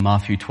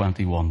Matthew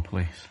 21,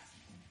 please.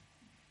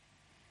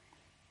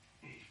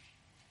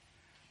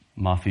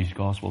 Matthew's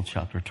Gospel,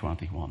 chapter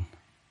 21.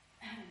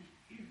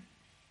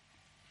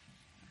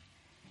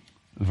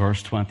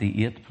 Verse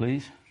 28,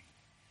 please.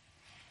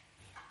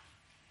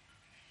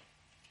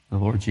 The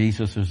Lord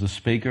Jesus is the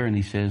speaker, and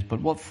he says, "But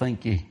what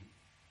think ye?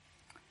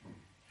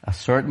 A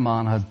certain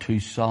man had 2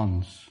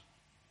 sons.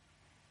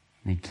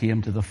 And he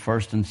came to the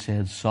first and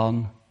said,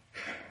 Son,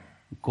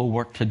 go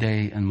work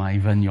today in my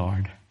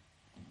vineyard.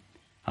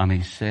 And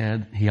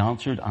he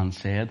answered and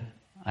said,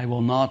 I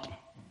will not.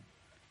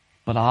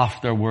 But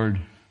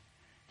afterward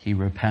he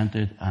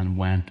repented and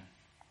went.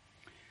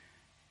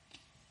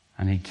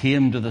 And he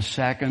came to the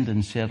second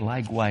and said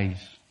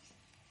likewise.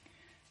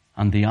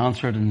 And he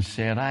answered and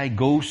said, I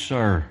go,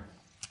 sir,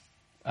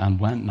 and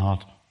went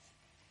not.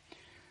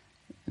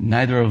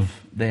 Neither of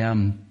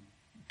them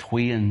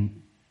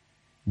twain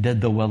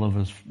did the will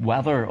of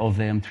whether of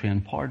them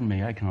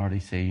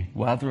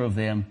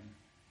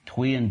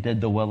twain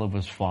did the will of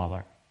his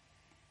father.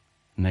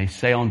 And they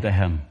say unto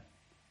him,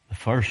 the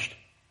first.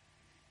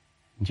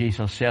 And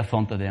Jesus saith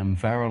unto them,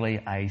 Verily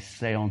I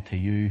say unto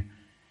you,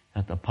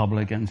 that the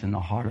publicans and the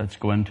harlots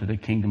go into the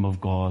kingdom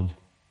of God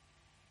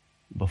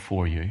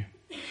before you.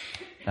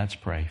 Let's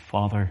pray.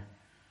 Father,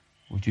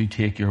 would you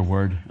take your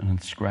word and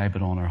inscribe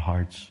it on our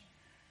hearts?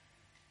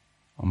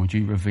 And would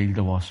you reveal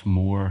to us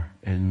more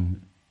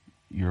in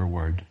your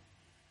word,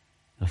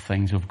 the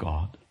things of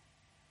God.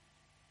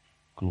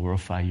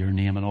 Glorify your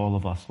name in all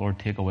of us. Lord,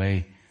 take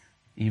away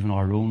even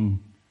our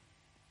own,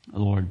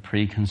 Lord,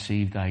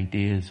 preconceived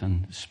ideas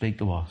and speak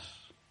to us.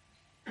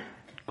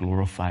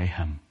 Glorify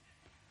him,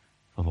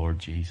 the Lord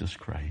Jesus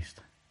Christ.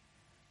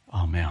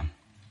 Amen.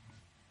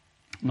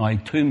 Now,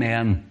 2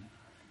 men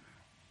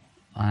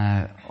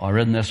are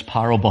in this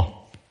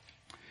parable.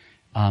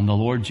 And the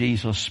Lord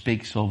Jesus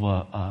speaks of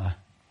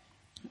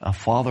a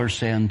father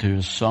saying to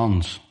his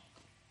sons,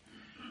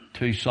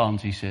 2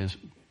 sons, he says,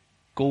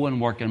 go and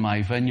work in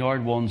my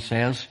vineyard. One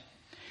says,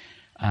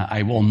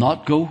 I will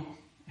not go.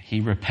 He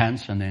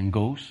repents and then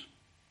goes.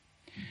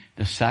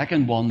 The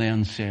second one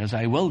then says,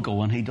 I will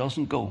go, and he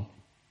doesn't go.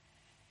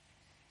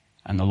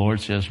 And the Lord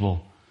says,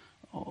 well,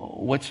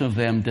 which of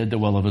them did the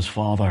will of his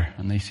father?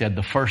 And they said,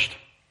 the first,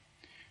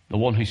 the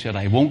one who said,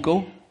 I won't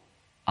go,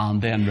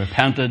 and then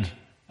repented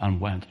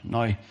and went.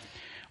 Now,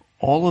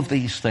 all of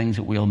these things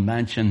that we'll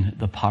mention,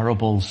 the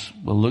parables,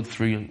 we'll look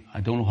through.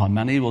 I don't know how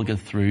many we'll get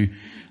through.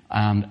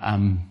 And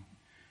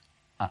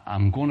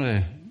I'm going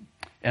to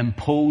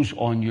impose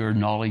on your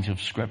knowledge of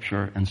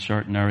Scripture in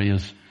certain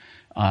areas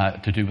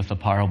to do with the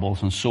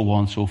parables and so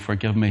on. So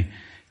forgive me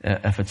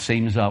if it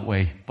seems that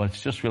way. But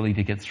it's just really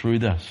to get through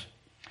this.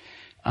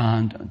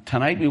 And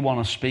tonight we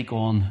want to speak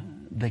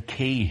on the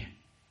key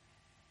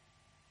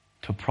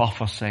to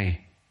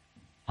prophecy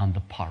and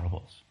the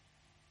parables.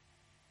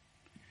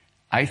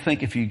 I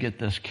think if you get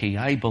this key,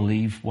 I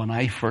believe when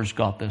I first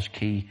got this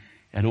key,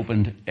 it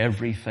opened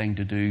everything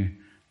to do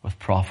with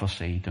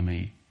prophecy to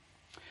me.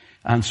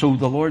 And so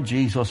the Lord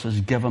Jesus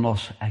has given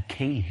us a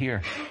key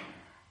here.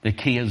 The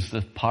key is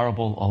the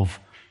parable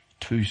of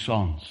 2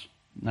 sons.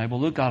 Now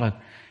we'll look at it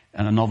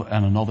in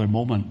another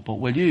moment, but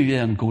will you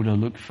then go to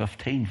Luke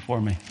 15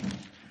 for me?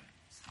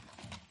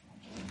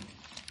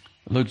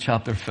 Luke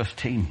chapter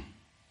 15.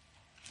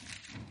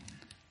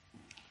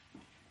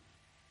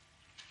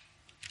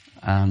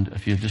 And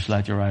if you just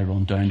let your eye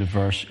run down to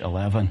verse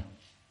 11.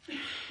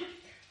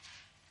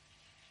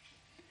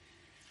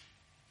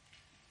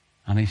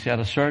 And he said,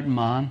 a certain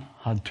man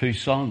had 2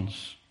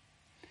 sons.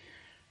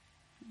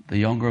 The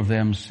younger of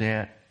them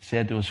said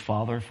to his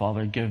father,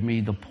 Father, give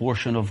me the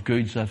portion of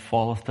goods that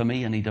falleth to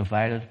me. And he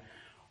divided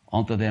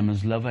unto them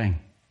his living.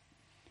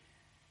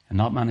 And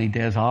not many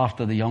days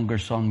after, the younger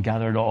son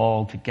gathered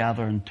all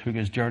together and took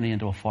his journey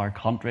into a far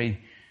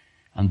country,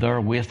 and there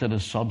wasted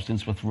his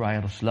substance with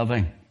riotous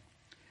living.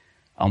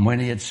 And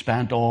when he had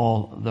spent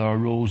all, there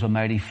arose a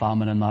mighty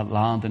famine in that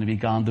land, and he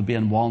began to be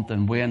in want.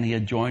 And when he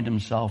had joined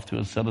himself to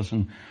a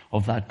citizen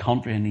of that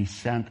country, and he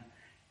sent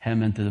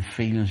him into the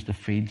fields to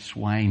feed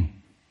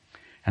swine.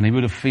 And he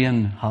would have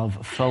fain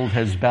have filled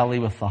his belly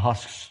with the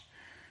husks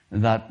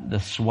that the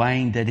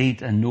swine did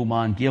eat, and no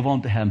man gave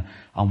unto him.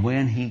 And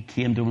when he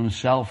came to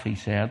himself, he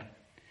said,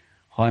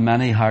 How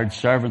many hired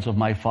servants of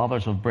my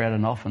father's have bread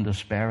enough and to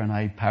spare, and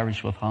I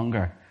perish with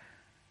hunger?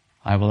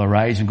 I will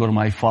arise and go to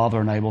my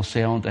father, and I will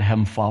say unto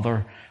him,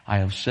 Father, I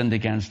have sinned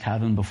against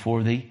heaven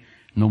before thee,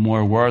 no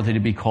more worthy to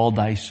be called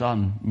thy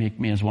son. Make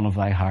me as one of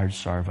thy hired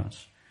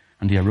servants.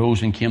 And he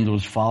arose and came to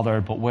his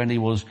father. But when he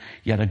was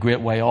yet a great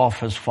way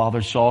off, his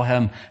father saw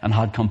him and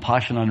had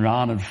compassion and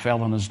ran and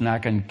fell on his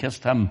neck and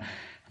kissed him.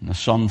 And the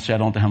son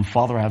said unto him,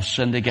 Father, I have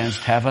sinned against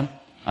heaven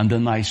and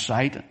in thy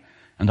sight,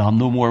 and I am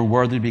no more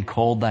worthy to be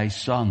called thy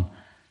son.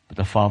 But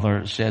the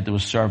father said to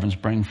his servants,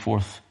 Bring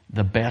forth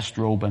the best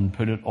robe and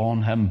put it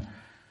on him,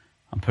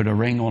 and put a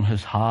ring on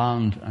his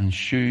hand and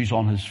shoes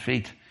on his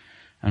feet,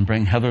 and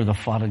bring hither the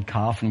fatted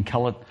calf and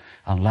kill it,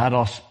 and let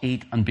us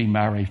eat and be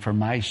merry. For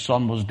my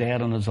son was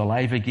dead and is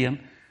alive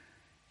again.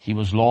 He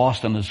was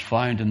lost and is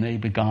found, and they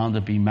began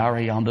to be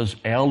merry, and his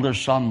elder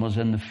son was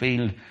in the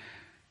field.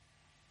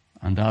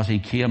 And as he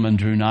came and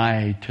drew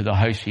nigh to the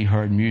house, he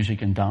heard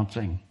music and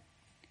dancing.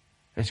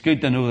 It's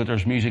good to know that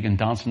there's music and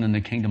dancing in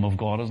the kingdom of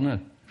God, isn't it?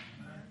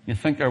 You'd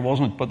think there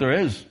wasn't, but there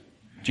is.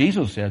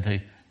 Jesus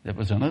said it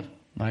was in it.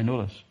 Now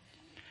notice.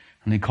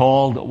 And he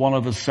called one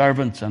of his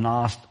servants and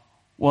asked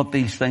what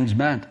these things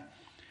meant.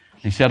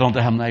 He said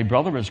unto him, Thy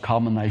brother is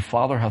come, and thy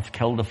father hath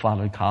killed the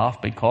fatted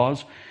calf,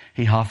 because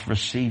he hath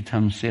received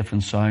him safe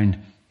and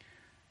sound.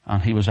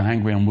 And he was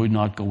angry and would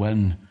not go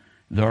in.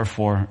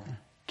 Therefore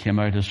came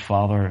out his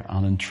father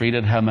and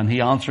entreated him. And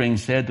he answering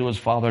said to his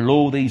father,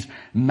 Lo, these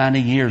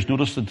many years,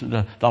 notice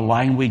the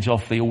language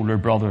of the older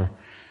brother.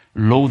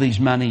 Lo, these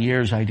many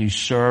years I do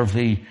serve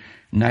thee,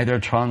 neither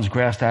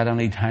transgressed at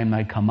any time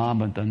thy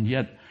commandment, and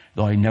yet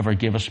thou never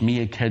gavest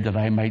me a kid that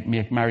I might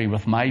make merry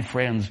with my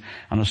friends.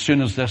 And as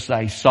soon as this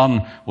thy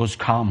son was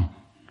come,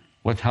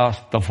 which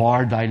hath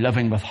devoured thy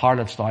living with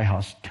harlots, thou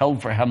hast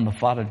killed for him the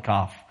fatted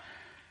calf.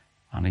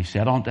 And he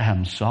said unto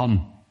him,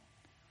 Son,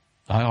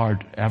 thou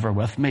art ever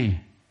with me,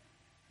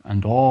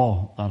 and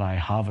all that I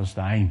have is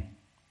thine.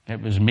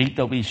 It was meet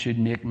that we should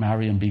make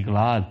merry and be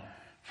glad,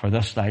 for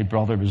this thy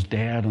brother was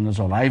dead and is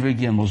alive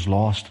again, was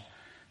lost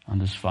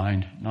and is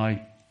found. Now,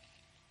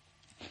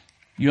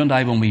 you and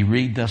I, when we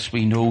read this,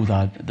 we know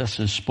that this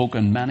is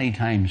spoken many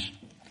times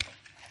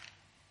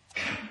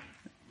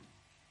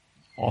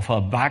of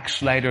a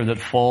backslider that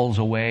falls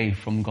away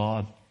from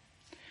God.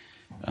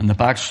 And the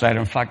backslider,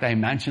 in fact, I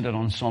mentioned it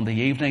on Sunday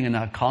evening in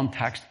that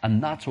context,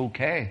 and that's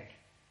okay.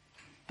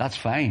 That's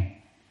fine.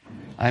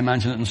 I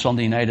mentioned it on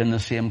Sunday night in the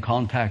same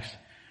context.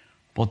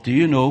 But do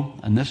you know,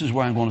 and this is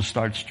where I'm going to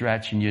start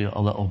stretching you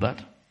a little bit,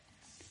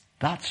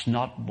 that's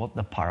not what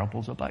the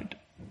parable's about.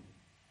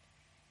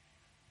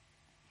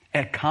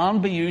 It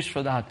can be used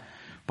for that,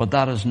 but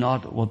that is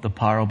not what the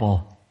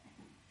parable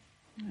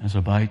is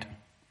about.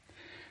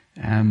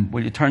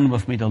 Will you turn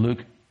with me to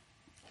Luke?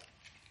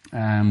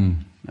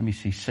 Let me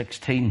see,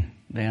 16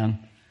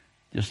 then,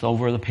 just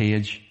over the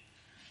page,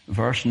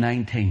 verse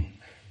 19.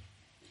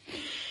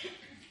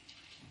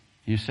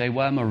 You say,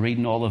 why am I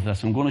reading all of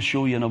this? I'm going to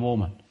show you in a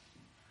moment.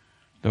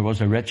 There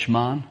was a rich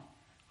man,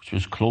 which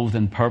was clothed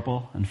in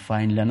purple and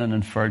fine linen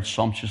and fared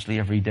sumptuously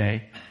every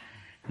day.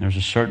 And there's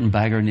a certain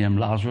beggar named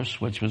Lazarus,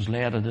 which was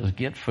laid at his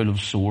gate full of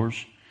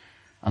sores,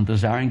 and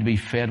desiring to be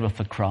fed with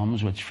the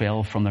crumbs which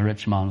fell from the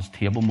rich man's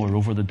table.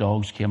 Moreover, the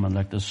dogs came and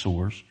licked his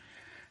sores.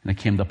 And it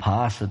came to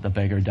pass that the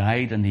beggar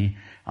died,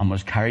 and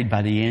was carried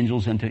by the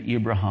angels into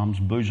Abraham's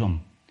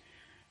bosom.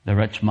 The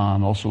rich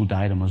man also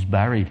died and was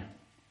buried.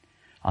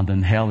 And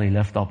in hell he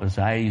lift up his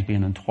eyes,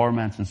 being in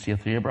torments, and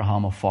seeth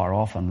Abraham afar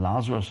off, and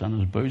Lazarus in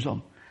his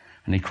bosom.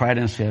 And he cried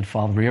and said,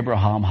 Father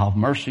Abraham, have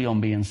mercy on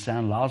me, and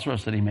send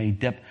Lazarus, that he may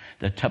dip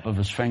the tip of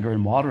his finger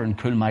in water, and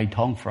cool my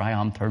tongue, for I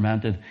am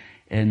tormented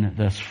in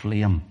this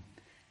flame.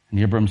 And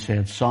Abraham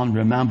said, Son,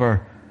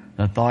 remember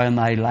that thou in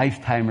thy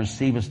lifetime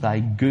receivest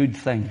thy good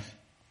things,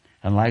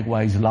 and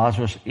likewise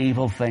Lazarus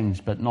evil things.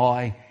 But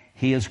now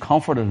he is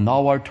comforted, and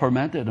thou art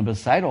tormented. And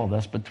beside all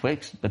this,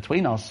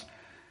 between us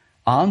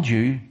and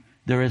you,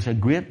 there is a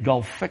great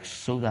gulf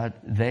fixed, so that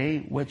they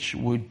which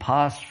would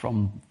pass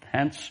from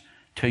hence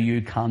to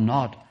you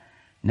cannot,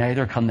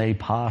 neither can they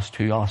pass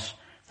to us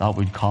that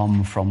would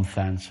come from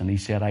thence. And he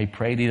said, I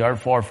pray thee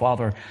therefore,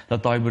 Father,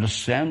 that thou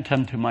wouldest send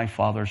him to my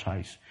father's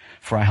house,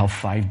 for I have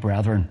 5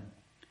 brethren,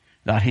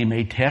 that he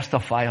may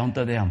testify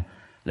unto them,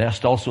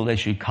 lest also they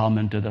should come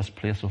into this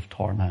place of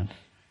torment.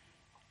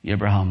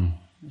 Abraham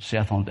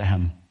saith unto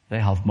him, They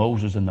have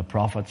Moses and the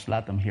prophets,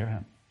 let them hear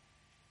him.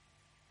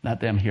 Let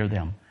them hear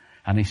them.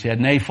 And he said,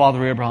 Nay,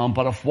 Father Abraham,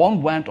 but if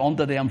one went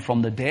unto them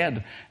from the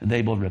dead,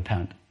 they will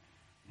repent.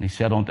 And he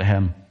said unto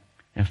him,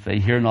 If they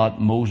hear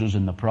not Moses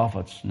and the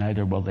prophets,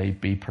 neither will they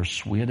be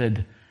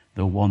persuaded,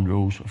 though one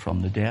rose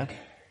from the dead.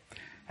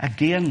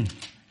 Again,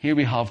 here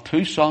we have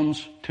 2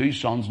 sons,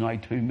 now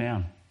 2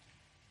 men.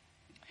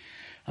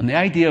 And the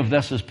idea of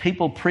this is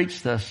people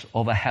preach this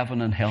of a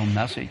heaven and hell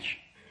message.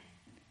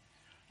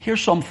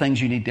 Here's some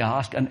things you need to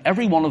ask, and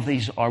every one of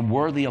these are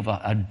worthy of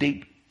a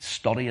deep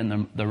study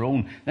in their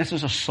own. This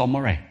is a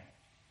summary.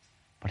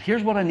 But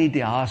here's what I need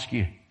to ask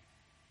you.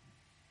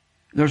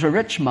 There's a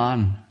rich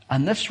man,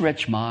 and this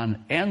rich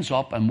man ends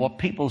up in what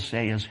people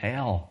say is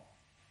hell.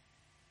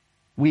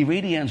 We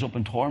read he ends up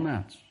in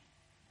torments.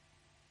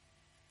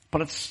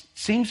 But it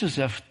seems as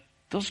if,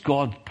 does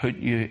God put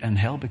you in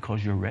hell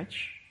because you're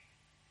rich?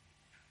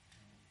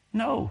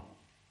 No.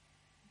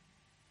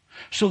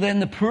 So then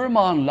the poor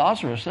man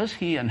Lazarus, is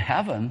he in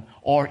heaven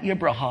or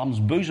Abraham's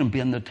bosom,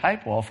 being the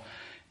type of,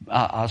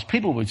 as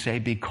people would say,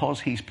 because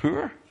he's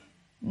poor?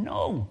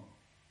 No.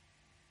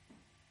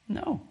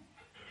 No.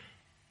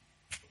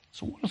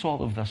 So what does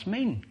all of this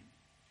mean?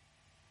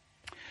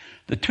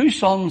 The two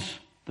sons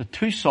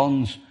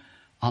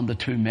and the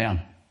 2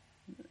 men.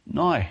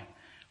 Now,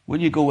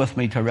 will you go with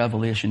me to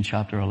Revelation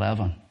chapter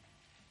 11?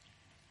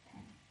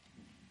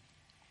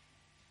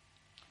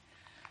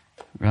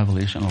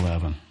 Revelation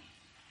 11.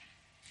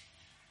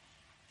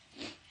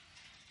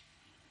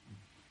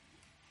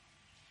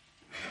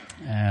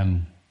 Let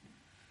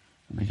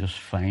me just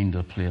find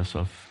a place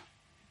of...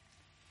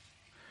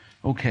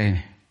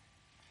 Okay.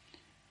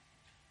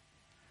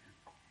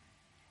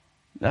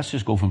 Let's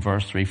just go from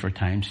verse 3 for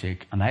time's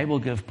sake. And I will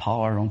give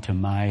power unto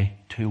my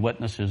 2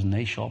 witnesses, and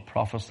they shall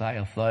prophesy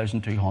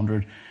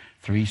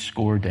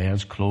 1,260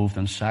 days, clothed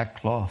in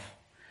sackcloth.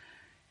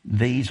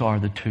 These are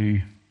the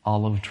 2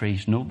 olive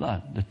trees. Note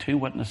that. The 2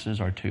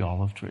 witnesses are 2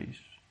 olive trees.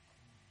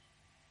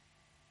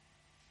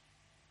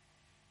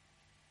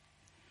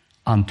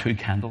 And 2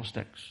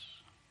 candlesticks,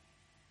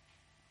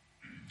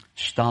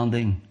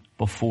 standing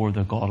before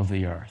the God of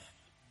the earth.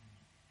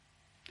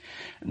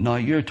 Now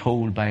you're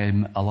told by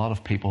a lot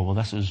of people, well,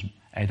 this is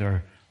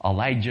either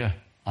Elijah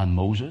and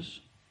Moses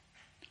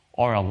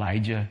or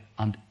Elijah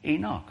and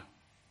Enoch.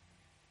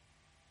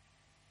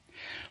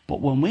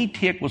 But when we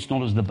take what's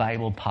known as the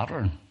Bible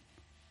pattern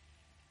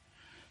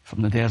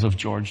from the days of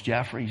George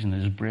Jeffreys and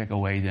his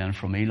breakaway then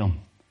from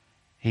Elam,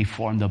 he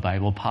formed the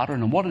Bible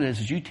pattern. And what it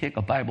is you take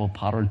a Bible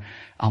pattern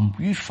and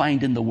you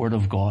find in the Word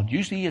of God,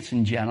 usually it's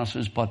in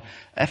Genesis, but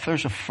if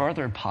there's a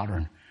further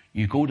pattern,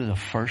 you go to the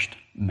first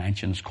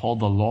mention. It's called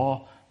the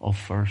law of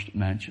first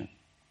mention.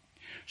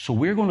 So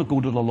we're going to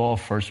go to the law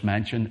of first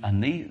mention,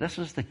 and this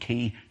is the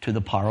key to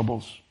the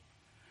parables.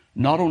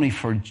 Not only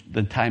for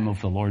the time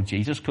of the Lord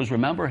Jesus, because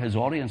remember his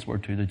audience were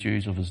to the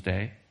Jews of his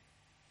day.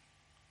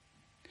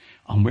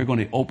 And we're going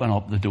to open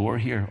up the door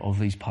here of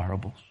these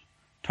parables.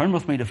 Turn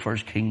with me to 1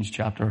 Kings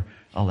chapter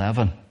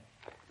 11.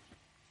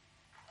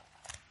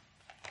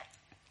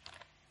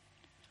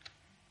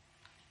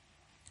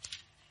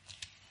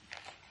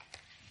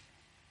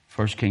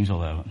 1 Kings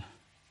 11.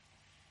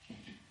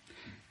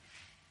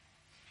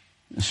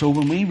 So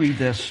when we read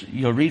this,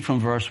 you'll read from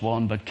verse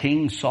 1, but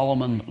King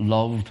Solomon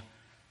loved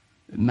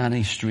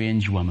many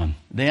strange women.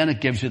 Then it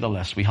gives you the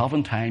list. We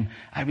haven't time.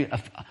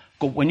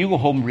 When you go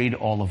home, read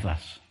all of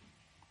this.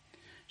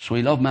 So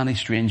he loved many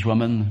strange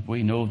women.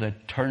 We know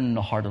that turned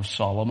the heart of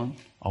Solomon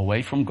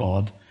away from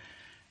God,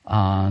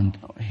 and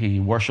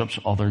he worships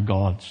other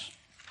gods.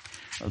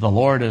 The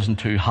Lord isn't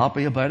too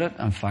happy about it.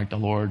 In fact, the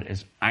Lord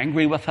is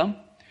angry with him.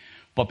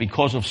 But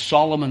because of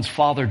Solomon's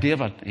father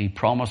David, he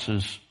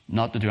promises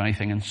not to do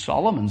anything in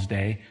Solomon's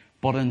day,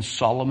 but in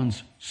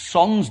Solomon's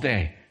son's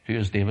day, who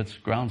is David's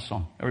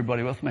grandson.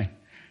 Everybody with me?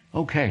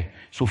 Okay,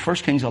 so 1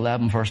 Kings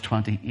 11 verse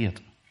 28.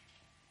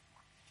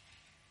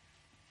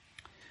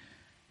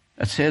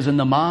 It says, and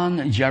the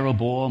man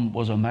Jeroboam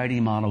was a mighty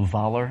man of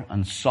valor,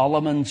 and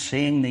Solomon,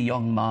 seeing the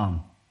young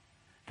man,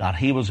 that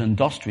he was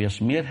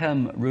industrious, made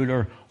him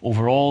ruler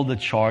over all the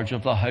charge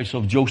of the house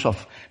of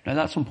Joseph. Now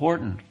that's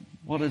important.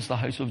 What is the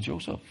house of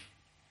Joseph?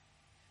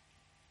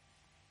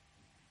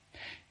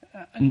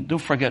 And don't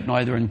forget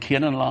now, they're in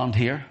Canaan land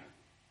here.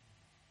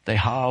 They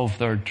have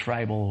their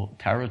tribal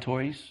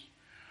territories.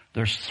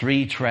 There's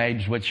 3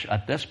 tribes which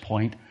at this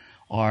point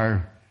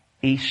are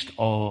east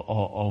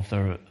of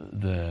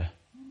the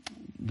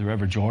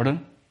River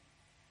Jordan.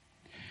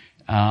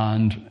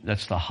 And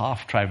that's the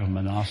half tribe of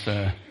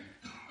Manasseh,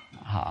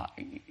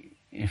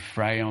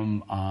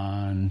 Ephraim,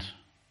 and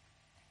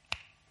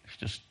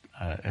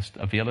it's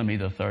availing me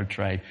the 3rd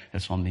tribe.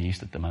 It's on the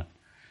east at the minute.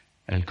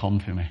 It'll come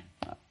to me,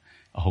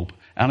 I hope.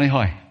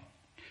 Anyhow,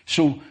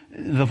 so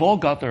they've all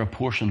got their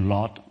apportioned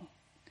lot,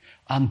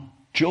 and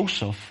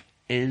Joseph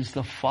is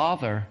the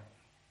father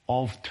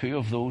of 2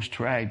 of those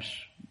tribes,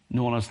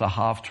 known as the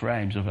half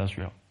tribes of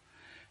Israel,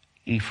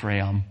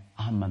 Ephraim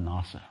and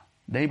Manasseh.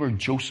 They were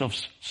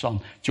Joseph's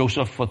son.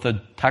 Joseph with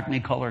the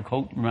technicolor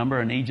coat,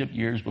 remember in Egypt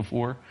years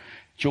before?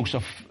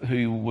 Joseph,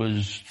 who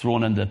was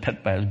thrown into the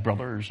pit by his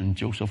brothers, and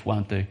Joseph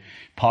went to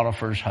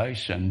Potiphar's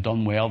house and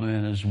done well, and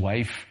then his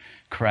wife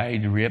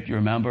cried rape. You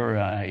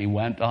remember, he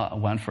went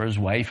for his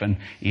wife, and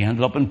he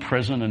ended up in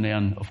prison, and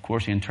then, of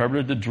course, he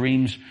interpreted the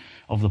dreams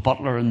of the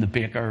butler and the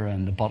baker,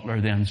 and the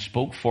butler then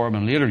spoke for him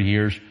in later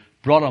years,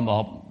 brought him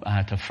up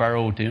to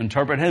Pharaoh to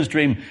interpret his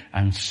dream,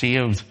 and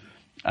saved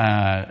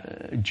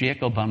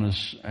Jacob and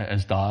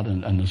his dad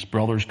and his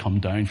brothers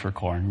come down for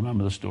corn.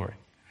 Remember the story?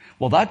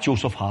 Well, that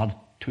Joseph had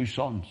 2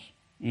 sons,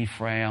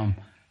 Ephraim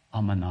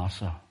and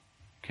Manasseh.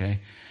 Okay.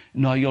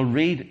 Now you'll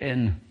read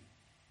in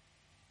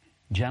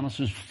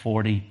Genesis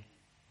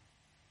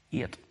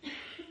 48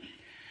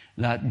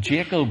 that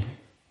Jacob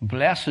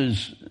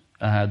blesses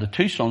the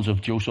 2 sons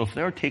of Joseph.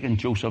 They're taking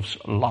Joseph's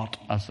lot,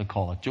 as they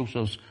call it,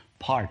 Joseph's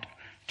part,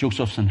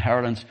 Joseph's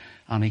inheritance,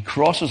 and he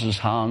crosses his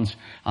hands,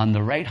 and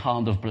the right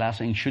hand of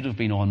blessing should have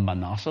been on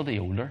Manasseh the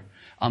older,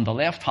 and the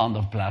left hand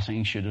of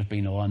blessing should have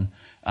been on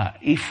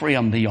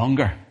Ephraim the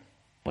younger.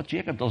 But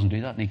Jacob doesn't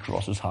do that, and he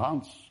crosses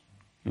hands.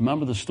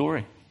 Remember the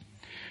story.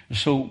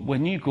 So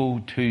when you go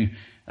to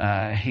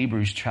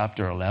Hebrews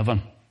chapter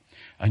 11,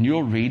 and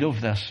you'll read of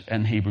this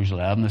in Hebrews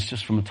 11, it's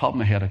just from the top of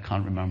my head, I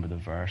can't remember the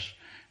verse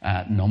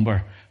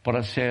number, but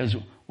it says,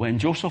 when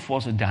Joseph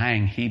was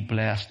dying,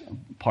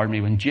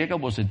 when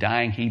Jacob was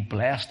dying, he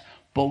blessed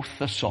both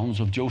the sons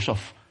of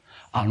Joseph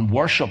and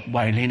worshipped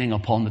while leaning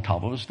upon the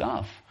top of his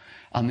staff.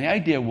 And the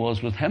idea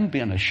was, with him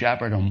being a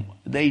shepherd,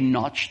 they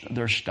notched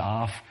their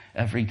staff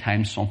every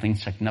time something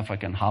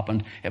significant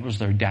happened. It was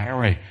their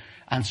diary.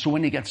 And so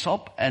when he gets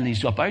up and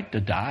he's about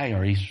to die,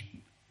 or he's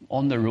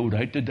on the road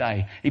out to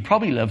die, he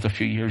probably lived a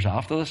few years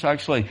after this,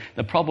 actually.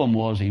 The problem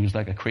was he was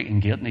like a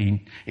creaking gate, and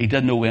he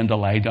didn't know when to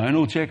lie down,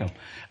 old Jacob.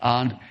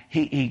 And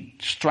he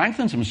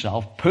strengthens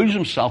himself, pulls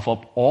himself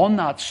up on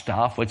that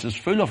staff, which is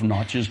full of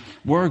notches,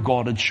 where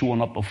God had shown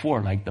up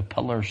before, like the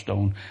pillar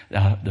stone,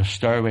 the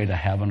stairway to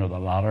heaven, or the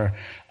ladder.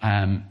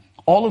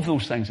 All of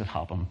those things that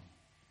happened,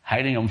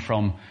 hiding him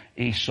from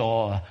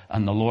Esau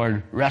and the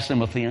Lord, wrestling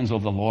with the angel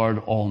of the Lord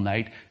all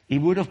night. He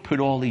would have put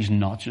all these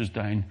notches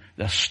down,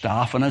 the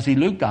staff, and as he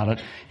looked at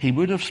it, he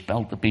would have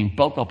been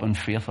built up in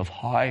faith of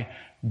how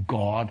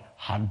God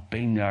had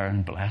been there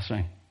in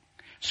blessing.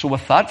 So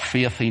with that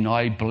faith, he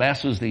now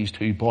blesses these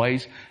two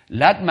boys.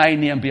 Let my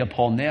name be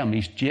upon them.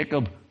 He's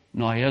Jacob,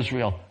 now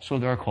Israel. So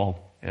they're called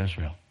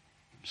Israel.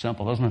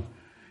 Simple, isn't it?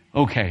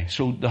 Okay,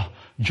 so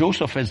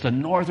Joseph is the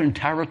northern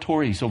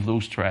territories of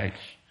those tribes.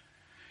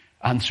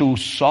 And so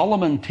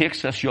Solomon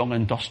takes this young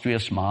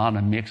industrious man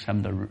and makes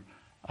him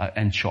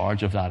in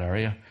charge of that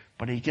area.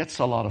 But he gets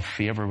a lot of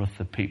favor with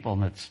the people,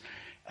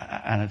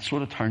 and it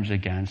sort of turns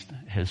against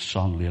his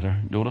son later.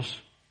 Notice.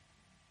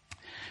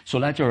 So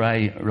let your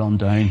eye run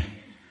down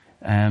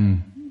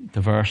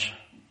the verse.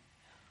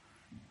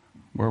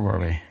 Where were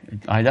we?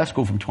 Let's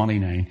go from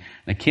 29. And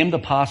it came to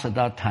pass at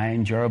that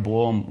time,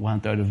 Jeroboam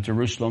went out of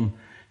Jerusalem,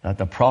 that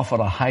the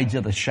prophet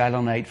Ahijah the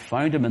Shilonite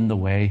found him in the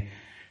way,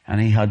 and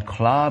he had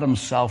clad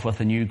himself with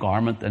a new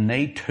garment, and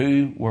they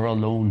two were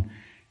alone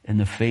in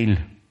the field.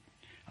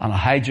 And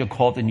Ahijah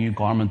caught the new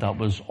garment that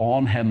was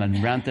on him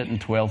and rent it in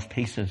 12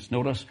 pieces.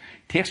 Notice,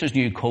 takes his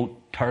new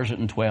coat, tears it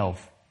in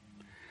 12.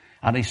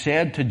 And he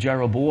said to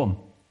Jeroboam,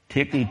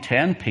 take thee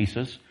 10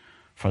 pieces,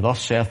 for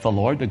thus saith the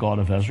Lord, the God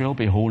of Israel,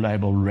 behold, I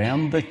will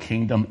rend the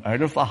kingdom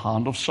out of the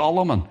hand of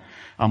Solomon,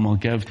 and will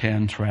give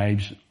 10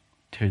 tribes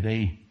to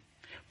thee.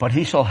 But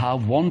he shall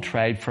have one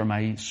tribe for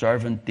my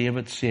servant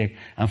David's sake,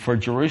 and for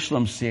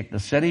Jerusalem's sake, the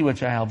city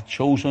which I have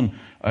chosen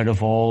out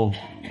of all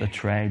the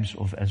tribes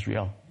of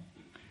Israel.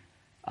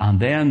 And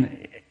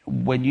then,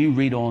 when you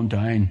read on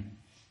down,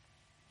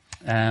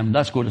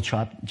 let's go to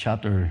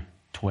chapter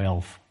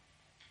 12.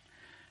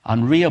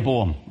 And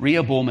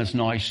Rehoboam is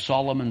now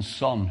Solomon's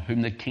son,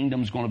 whom the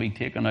kingdom's going to be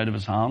taken out of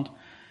his hand,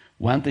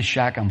 went to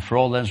Shechem, for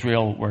all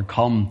Israel were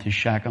come to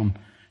Shechem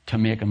to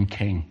make him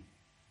king.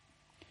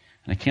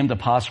 And it came to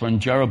pass when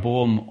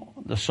Jeroboam,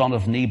 the son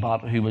of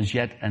Nebat, who was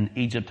yet in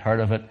Egypt, heard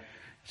of it, it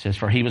says,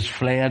 for he was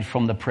fled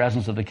from the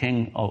presence of the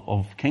king,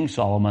 of King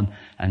Solomon,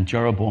 and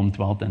Jeroboam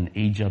dwelt in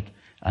Egypt.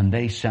 And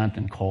they sent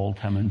and called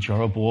him, and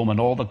Jeroboam and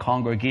all the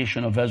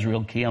congregation of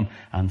Israel came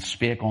and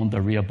spake unto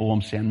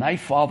Rehoboam, saying, thy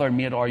father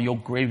made our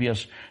yoke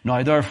grievous.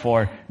 Now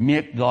therefore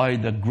make thou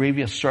the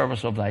grievous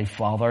service of thy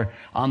father,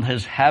 and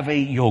his heavy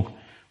yoke,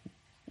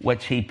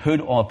 which he put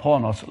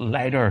upon us,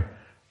 lighter,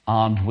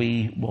 and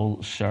we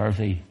will serve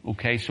thee.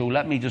 Okay, so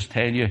let me just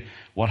tell you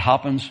what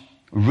happens.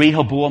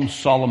 Rehoboam,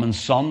 Solomon's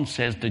son,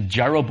 says to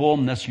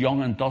Jeroboam, this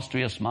young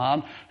industrious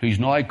man, who's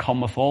now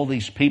come with all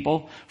these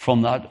people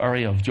from that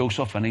area of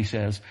Joseph, and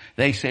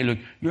they say, look,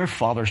 your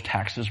father's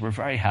taxes were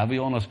very heavy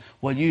on us.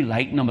 Will you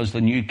lighten them as the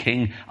new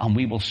king, and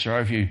we will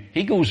serve you?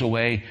 He goes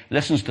away,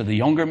 listens to the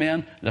younger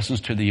men,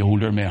 listens to the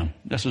older men.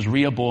 This is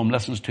Rehoboam,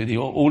 listens to the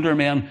older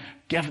men,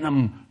 giving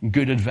them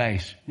good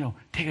advice.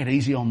 Take it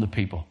easy on the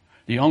people.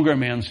 The younger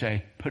men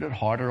say, put it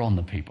harder on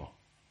the people.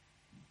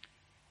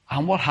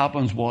 And what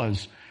happens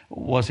was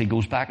he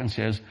goes back and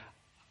says,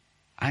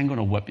 I'm going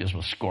to whip you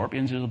with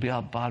scorpions. It'll be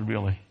that bad,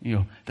 really.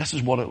 This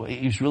is what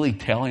he's really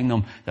telling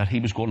them, that he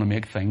was going to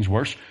make things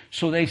worse.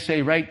 So they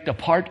say, right,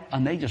 depart,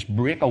 and they just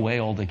break away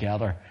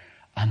altogether.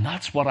 And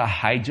that's what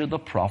Ahijah the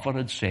prophet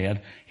had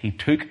said. He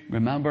took,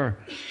 remember,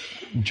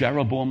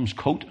 Jeroboam's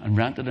coat and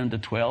rent it into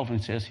 12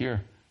 and says,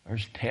 here,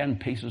 there's 10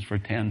 pieces for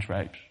 10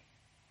 tribes.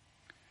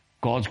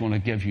 God's going to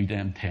give you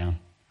them 10.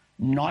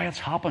 Now it's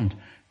happened.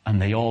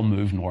 And they all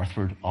move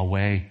northward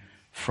away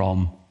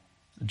from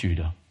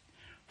Judah.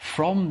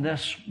 From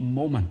this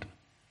moment,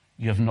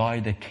 you have now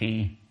the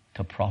key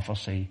to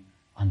prophecy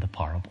and the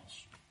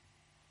parables.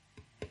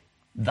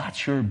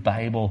 That's your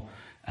Bible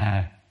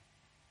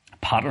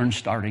pattern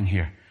starting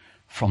here.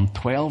 From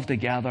 12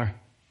 together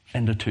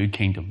into 2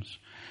 kingdoms.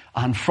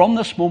 And from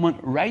this moment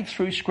right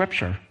through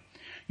Scripture,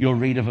 you'll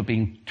read of it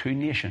being 2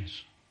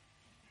 nations.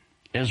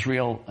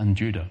 Israel and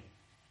Judah.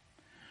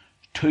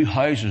 2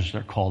 houses,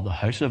 they're called the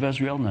house of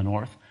Israel in the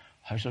north,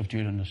 house of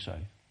Judah in the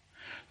south.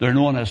 They're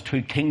known as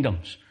 2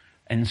 kingdoms.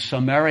 In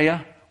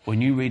Samaria,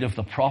 when you read of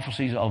the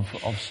prophecies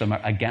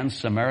against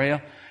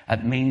Samaria,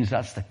 it means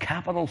that's the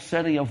capital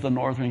city of the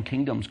northern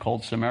kingdoms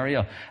called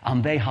Samaria.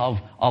 And they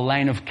have a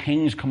line of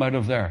kings come out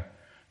of there.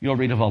 You'll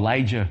read of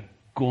Elijah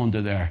going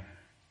to there,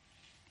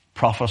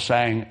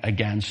 prophesying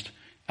against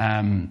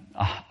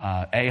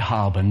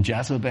Ahab and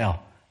Jezebel.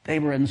 They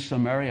were in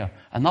Samaria.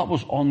 And that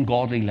was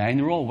ungodly line.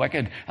 They were all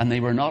wicked. And they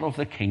were not of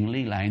the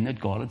kingly line that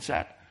God had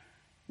set.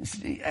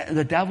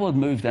 The devil had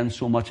moved in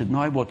so much that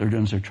now what they're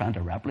doing is they're trying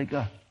to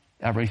replicate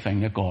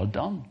everything that God had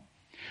done.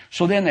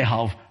 So then they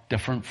have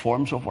different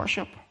forms of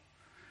worship.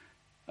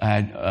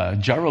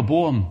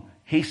 Jeroboam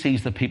he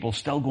sees the people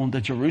still going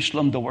to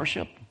Jerusalem to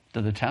worship,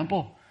 to the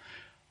temple.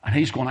 And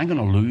he's going, I'm going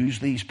to lose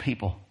these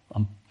people.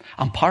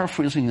 I'm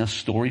paraphrasing this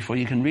story for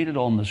you. You can read it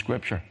all in the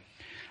scripture.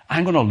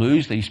 I'm going to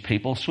lose these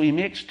people. So he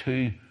makes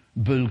 2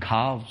 bull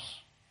calves.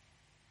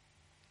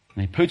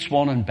 And he puts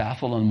one in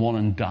Bethel and one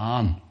in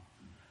Dan.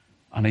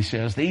 And he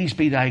says, these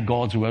be thy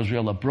gods, O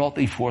Israel, that brought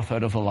thee forth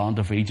out of the land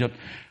of Egypt.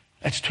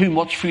 It's too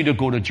much for you to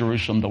go to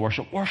Jerusalem to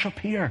worship. Worship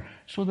here.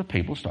 So the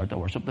people start to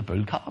worship the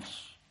bull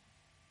calves.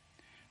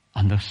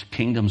 And the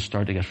kingdoms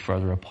start to get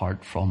further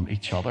apart from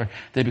each other.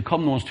 They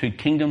become those 2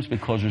 kingdoms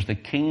because there's the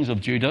kings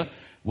of Judah,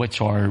 which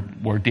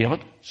were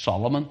David,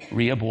 Solomon,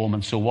 Rehoboam,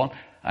 and so on.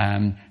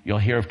 You'll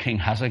hear of King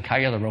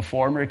Hezekiah, the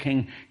reformer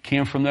king,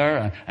 came from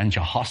there, and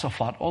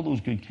Jehoshaphat, all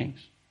those good kings.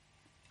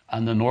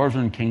 And the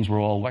northern kings were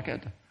all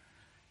wicked.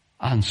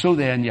 And so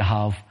then you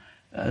have,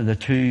 the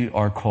 2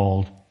 are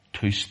called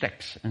 2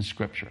 sticks in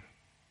Scripture.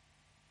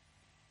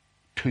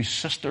 2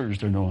 sisters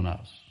they're known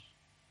as.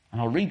 And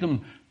I'll read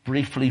them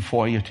briefly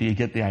for you till you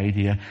get the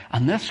idea.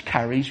 And this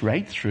carries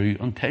right through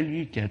until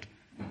you get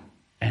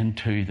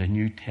into the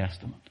New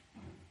Testament.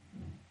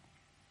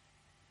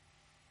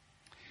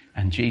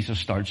 And Jesus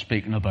starts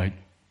speaking about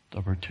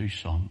there were 2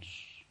 sons.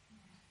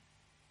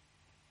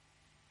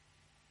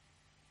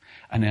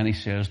 And then he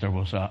says there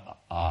was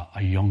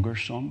a younger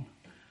son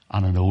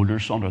and an older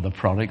son, or the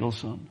prodigal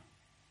son.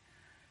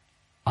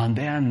 And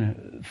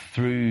then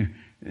through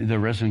the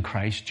risen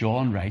Christ,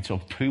 John writes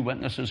of 2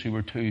 witnesses who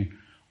were 2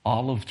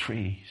 olive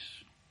trees.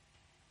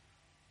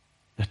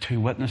 The 2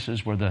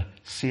 witnesses were the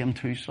same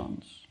 2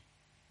 sons.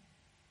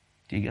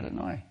 Do you get it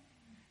now?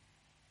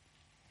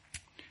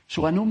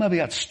 So I know maybe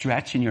that's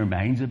stretching your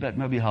minds a bit.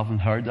 Maybe you haven't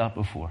heard that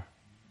before.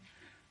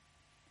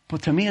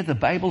 But to me, the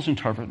Bible's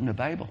interpreting the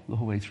Bible the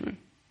whole way through.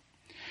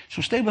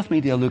 So stay with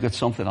me to look at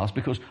something else,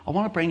 because I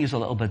want to bring you a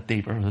little bit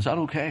deeper. Is that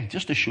okay?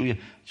 Just to show you.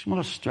 Just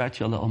want to stretch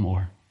you a little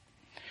more.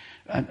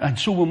 And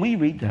so when we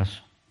read this,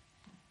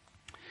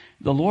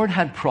 the Lord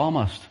had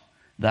promised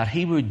that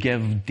he would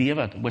give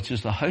David, which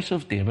is the house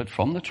of David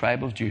from the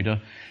tribe of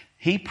Judah,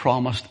 he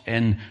promised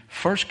in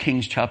 1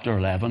 Kings chapter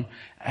 11,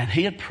 and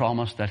he had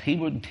promised that he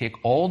would take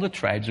all the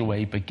tribes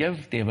away, but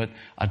give David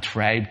a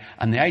tribe.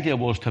 And the idea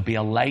was to be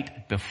a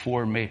light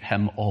before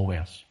him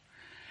always.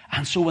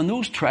 And so when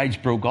those tribes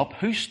broke up,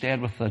 who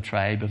stayed with the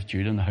tribe of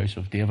Judah in the house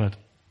of David?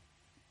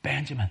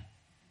 Benjamin.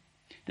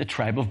 The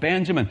tribe of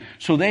Benjamin.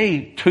 So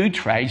 2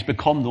 tribes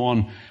become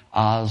known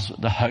as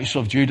the house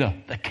of Judah,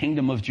 the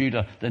kingdom of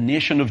Judah, the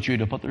nation of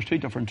Judah. But there's 2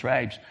 different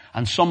tribes.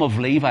 And some of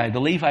Levi. The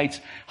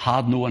Levites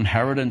had no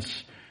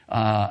inheritance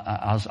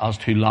as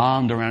to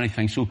land or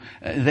anything. So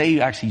they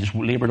actually just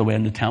labored away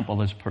in the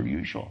temple as per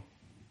usual.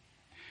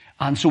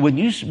 And so when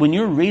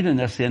you're reading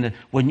this, then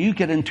when you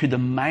get into the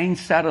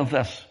mindset of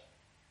this,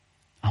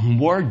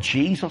 and where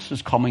Jesus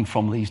is coming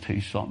from these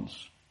 2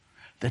 sons,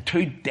 the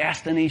 2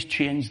 destinies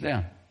change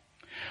then.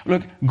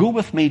 Look, go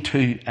with me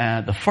to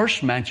the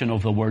first mention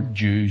of the word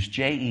Jews,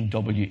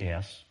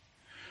 Jews.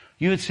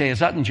 You would say, is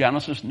that in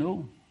Genesis?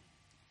 No.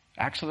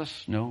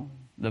 Exodus? No.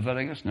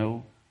 Leviticus?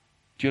 No.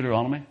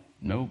 Deuteronomy?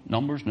 No.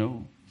 Numbers?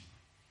 No.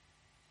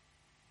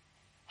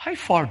 How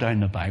far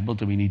down the Bible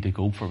do we need to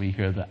go before we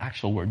hear the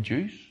actual word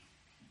Jews?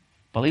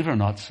 Believe it or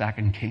not,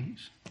 2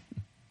 Kings.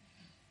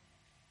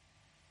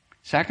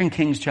 2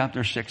 Kings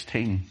chapter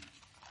 16.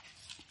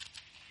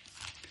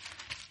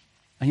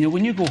 And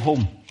when you go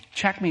home,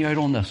 check me out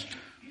on this.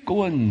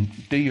 Go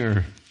and do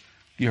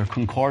your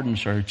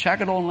concordance or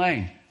check it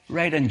online.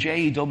 Write in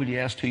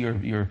JEWS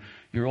to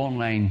your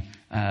online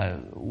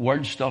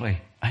word study.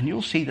 And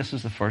you'll see this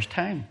is the first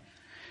time.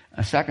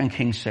 2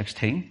 Kings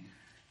 16.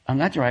 And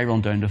let your eye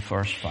run down to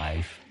verse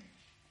 5.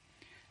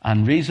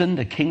 And Rezin,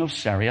 the king of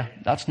Syria,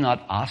 that's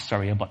not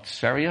Assyria, but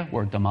Syria,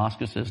 where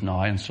Damascus is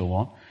now, and so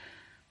on.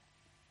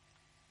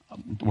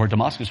 Where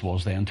Damascus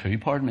was then too,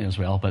 pardon me as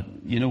well, but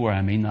you know where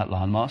I mean, that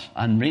landmass.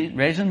 And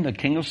Rezin, the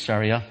king of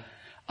Syria,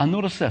 and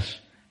notice this,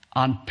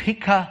 and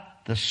Pekah,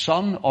 the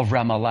son of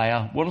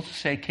Remaliah, what does it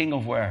say, king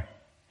of where?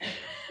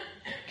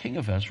 King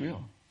of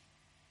Israel.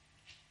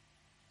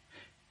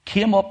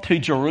 Came up to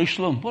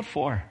Jerusalem, what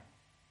for?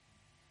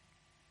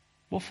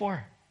 What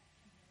for?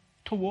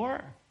 To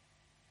war.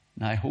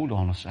 Now hold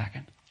on a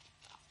second.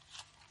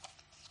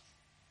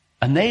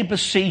 And they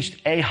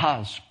besieged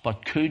Ahaz,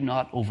 but could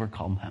not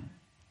overcome him.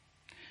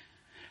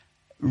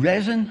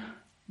 Rezin,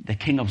 the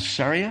king of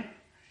Syria,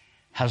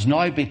 has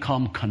now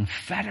become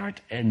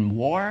confederate in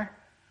war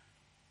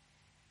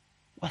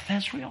with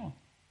Israel.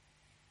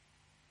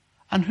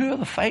 And who are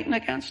they fighting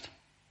against?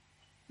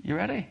 You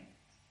ready?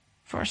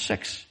 Verse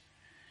 6.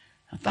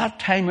 At that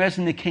time,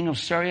 Rezin, the king of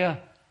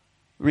Syria,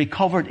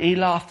 recovered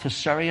Elath to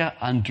Syria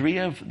and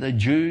drave the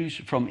Jews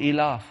from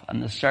Elath.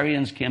 And the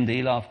Syrians came to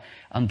Elath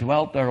and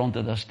dwelt there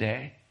unto this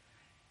day.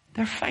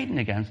 They're fighting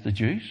against the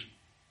Jews.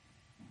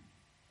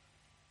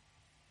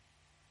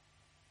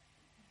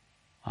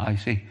 I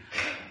see.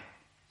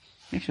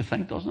 Makes you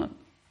think, doesn't it?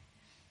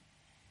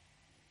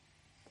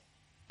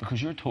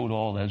 Because you're told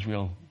all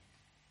Israel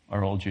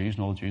are all Jews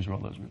and all Jews are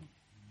all Israel.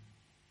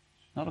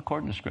 Not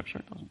according to Scripture,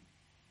 it doesn't.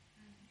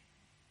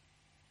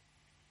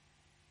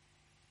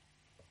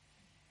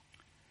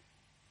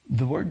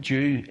 The word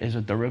Jew is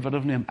a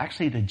derivative name.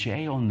 Actually, the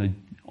J on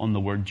the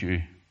word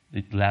Jew,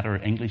 the letter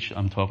English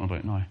I'm talking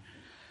about now,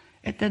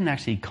 it didn't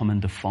actually come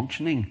into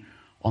functioning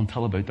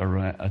until about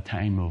a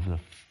time of the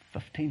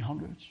 1500s.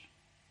 There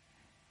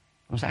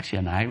was actually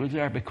an I was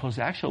there because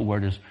the actual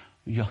word is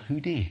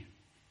Yehudi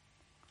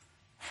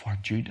for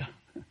Judah.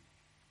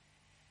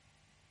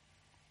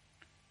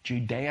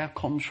 Judea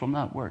comes from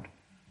that word.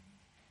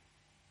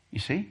 You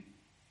see?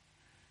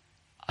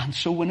 And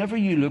so whenever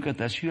you look at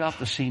this, you have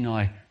to see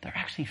now, they're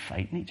actually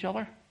fighting each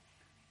other.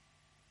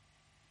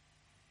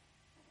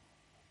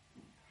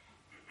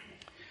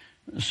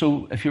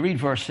 So if you read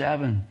verse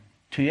 7,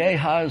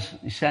 Ahaz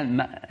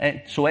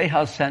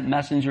sent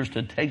messengers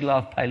to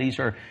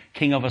Tiglath-Pileser,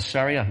 king of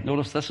Assyria.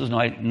 Notice this is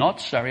now not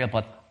Syria,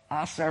 but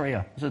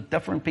Assyria. It's a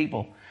different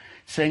people.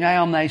 Saying, I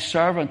am thy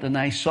servant and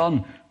thy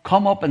son.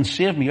 Come up and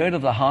save me out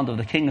of the hand of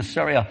the king of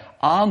Syria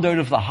and out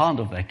of the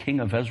hand of the king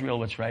of Israel,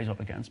 which rise up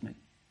against me.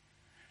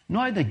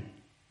 Now the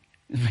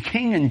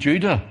king in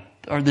Judah,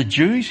 or the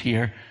Jews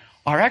here,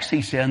 are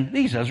actually saying,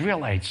 these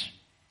Israelites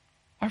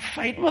are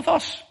fighting with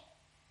us.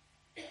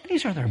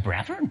 These are their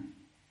brethren.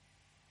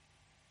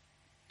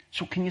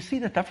 So can you see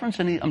the difference?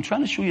 And I'm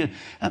trying to show you,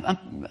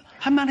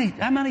 how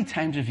many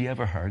times have you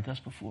ever heard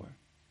this before?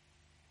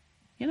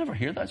 You never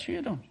hear that, so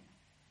you don't.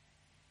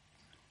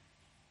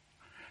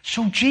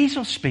 So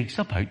Jesus speaks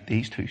about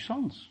these two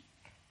sons.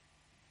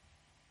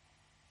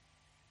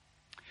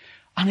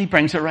 And he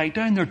brings it right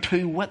down. They're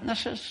two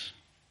witnesses.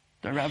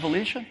 The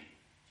revelation.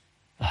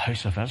 The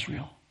house of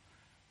Israel.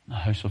 And the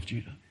house of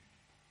Judah.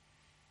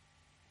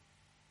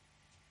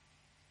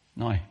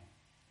 Now,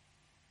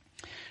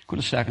 go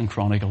to 2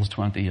 Chronicles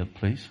 28,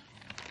 please.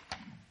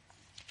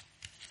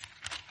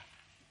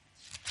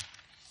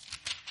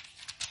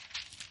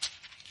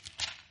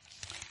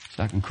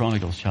 2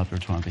 Chronicles chapter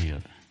 28.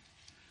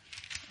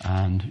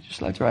 And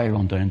just let's right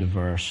on down to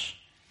verse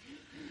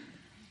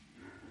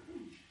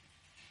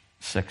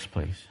 6,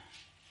 please.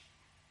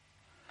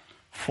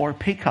 For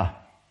Pekah,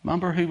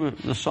 remember who was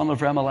the son of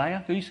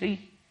Remaliah? Who's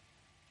he?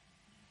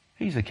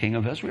 He's the king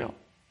of Israel.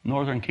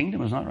 Northern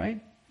kingdom, isn't that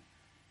right?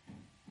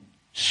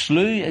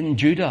 Slew in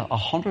Judah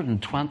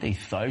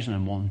 120,000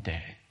 in one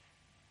day.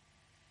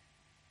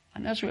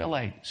 An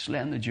Israelite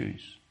slain the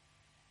Jews,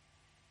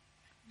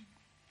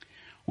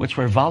 which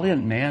were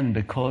valiant men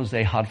because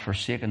they had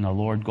forsaken the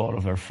Lord God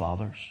of their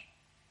fathers.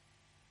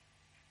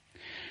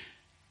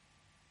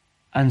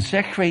 And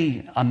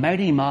Zichri, a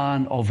mighty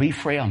man of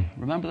Ephraim.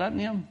 Remember that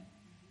name?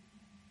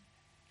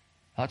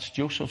 That's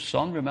Joseph's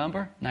son,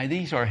 remember? Now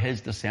these are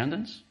his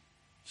descendants.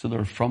 So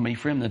they're from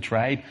Ephraim, the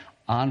tribe,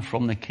 and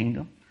from the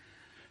kingdom.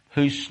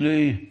 Who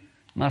slew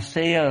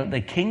Maaseiah, the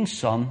king's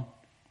son,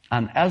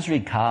 and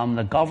Azrikam,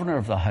 the governor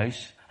of the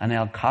house, and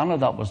Elkanah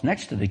that was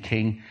next to the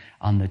king,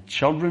 and the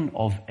children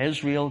of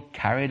Israel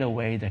carried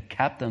away the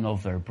captain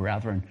of their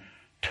brethren,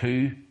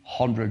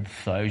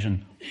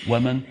 200,000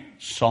 women,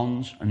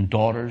 sons, and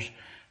daughters,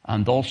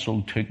 and also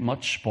took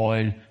much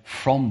spoil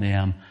from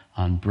them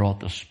and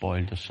brought the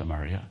spoil to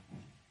Samaria.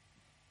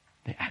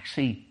 They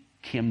actually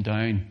came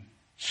down,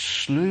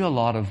 slew a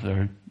lot of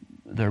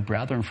their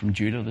brethren from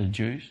Judah, the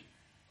Jews.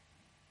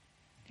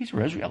 These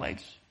were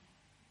Israelites.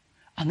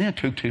 And they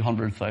took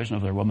 200,000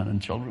 of their women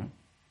and children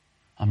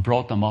and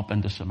brought them up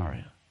into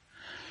Samaria.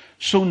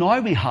 So now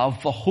we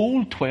have the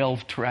whole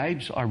 12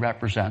 tribes are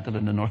represented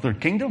in the northern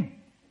kingdom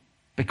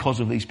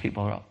because of these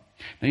people are up.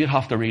 Now you'd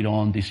have to read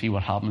on to see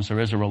what happens. There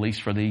is a release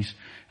for these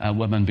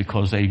women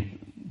because they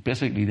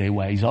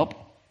wise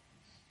up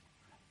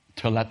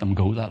to let them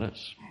go, that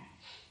is.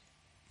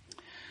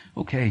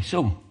 Okay,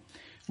 so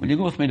will you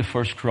go with me to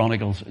 1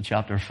 Chronicles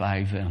chapter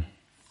 5 then?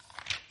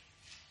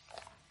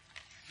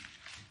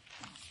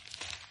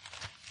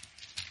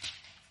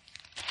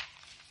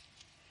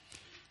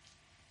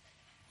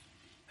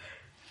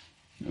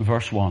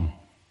 Verse 1.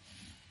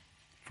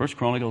 1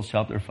 Chronicles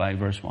chapter 5,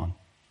 verse 1.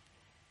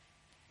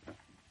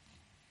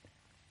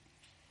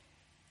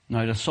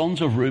 Now the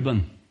sons of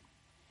Reuben,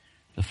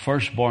 the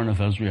firstborn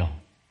of Israel,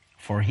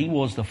 for he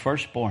was the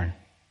firstborn,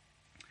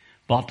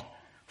 but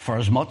for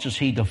as much as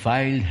he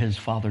defiled his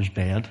father's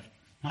bed.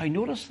 Now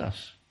notice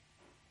this.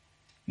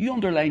 You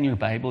underline your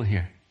Bible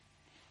here.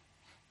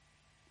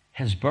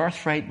 His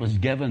birthright was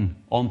given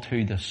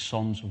unto the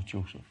sons of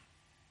Joseph.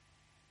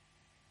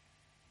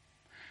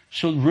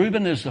 So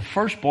Reuben is the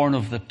firstborn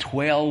of the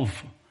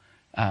 12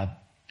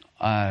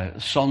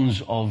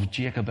 sons of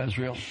Jacob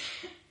Israel.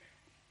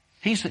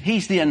 He's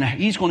going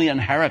to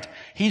inherit.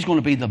 He's going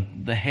to be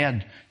the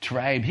head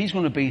tribe. His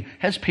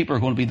people are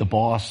going to be the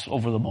boss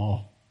over them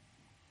all.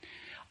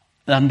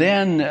 And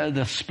then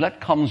the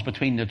split comes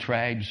between the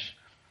tribes.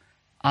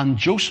 And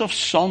Joseph's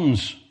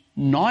sons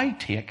now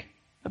take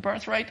the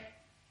birthright.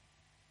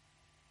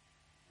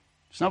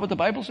 Isn't that what the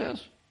Bible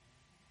says?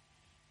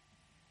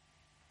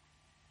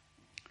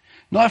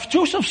 Now, if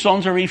Joseph's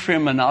sons are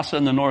Ephraim and Manasseh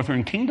in the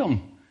northern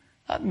kingdom,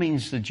 that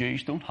means the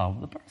Jews don't have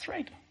the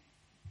birthright.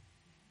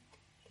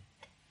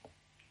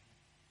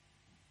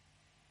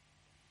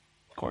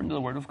 According to the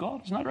Word of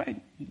God, isn't that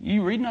right?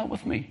 You reading that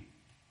with me?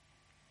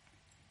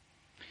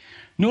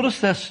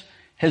 Notice this.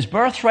 His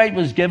birthright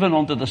was given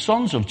unto the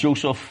sons of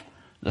Joseph,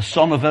 the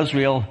son of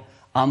Israel,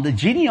 and the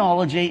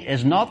genealogy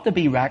is not to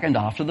be reckoned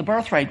after the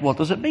birthright. What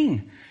does it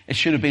mean? It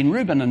should have been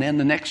Reuben and then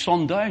the next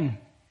son down.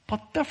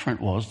 But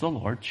different was the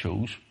Lord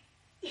chose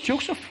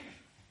Joseph.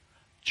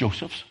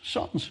 Joseph's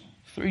sons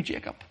through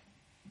Jacob.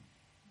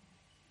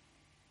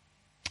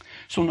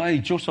 So now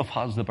Joseph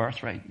has the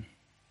birthright.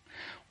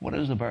 What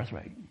is the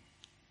birthright?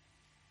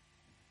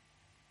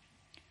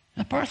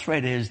 The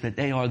birthright is that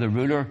they are the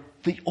ruler,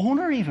 the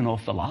owner even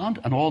of the land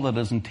and all that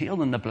is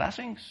entailed in the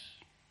blessings.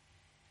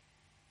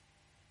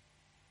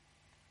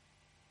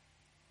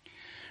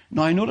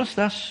 Now notice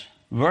this,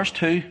 verse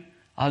 2,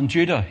 and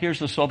Judah, here's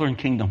the southern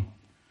kingdom,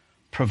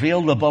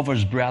 prevailed above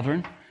his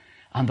brethren,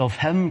 and of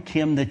him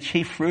came the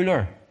chief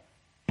ruler,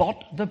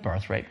 but the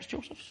birthright was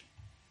Joseph's.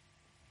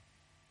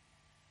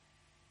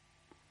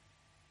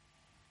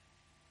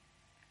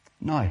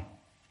 Now,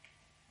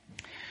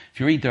 if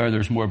you read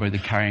there's more about the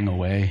carrying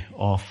away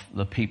of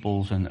the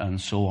peoples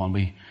and so on.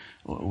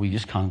 We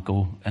just can't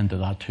go into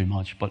that too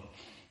much. But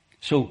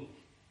so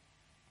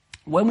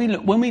when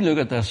we look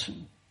at this,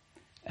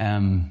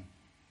 trying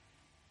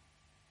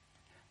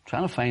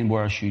to find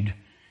where I should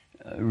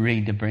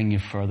read to bring you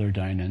further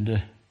down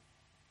into.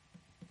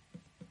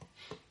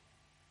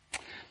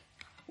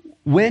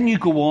 When you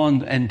go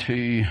on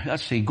into,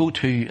 go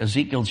to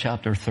Ezekiel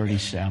chapter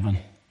 37.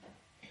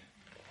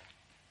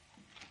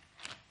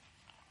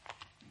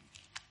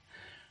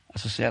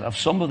 As I said, I've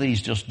some of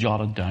these just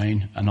jotted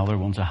down and other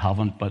ones I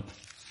haven't, but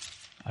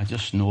I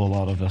just know a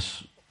lot of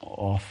this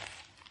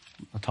off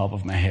the top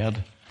of my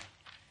head.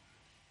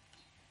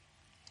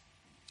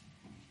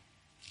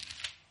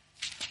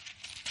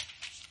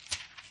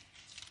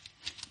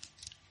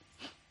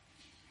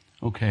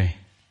 Okay.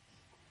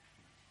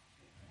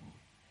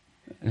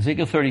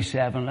 Ezekiel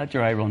 37, let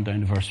your eye run down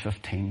to verse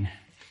 15.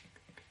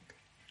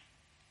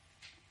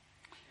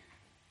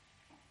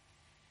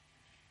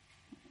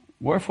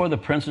 Wherefore the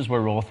princes were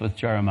wroth with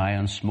Jeremiah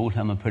and smote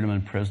him and put him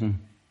in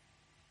prison.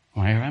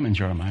 Well, here I'm in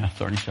Jeremiah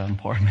 37,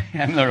 pardon me.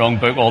 I'm in the wrong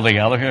book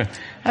altogether here.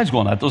 I was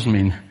going, that doesn't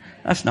mean,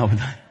 that's not what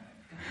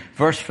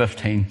verse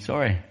 15,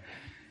 sorry.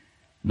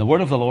 The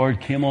word of the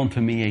Lord came unto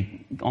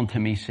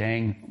me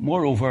saying,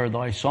 Moreover,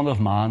 thou son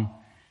of man,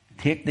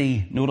 take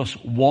thee, notice,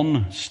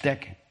 one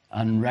stick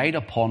and write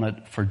upon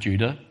it for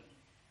Judah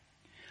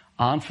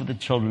and for the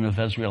children of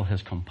Israel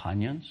his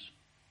companions.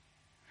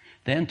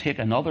 Then take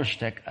another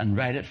stick and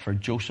write it for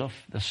Joseph,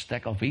 the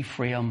stick of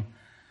Ephraim,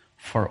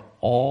 for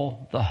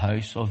all the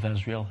house of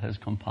Israel his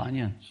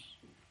companions.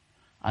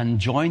 And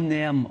join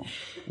them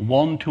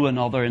one to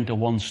another into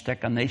one stick,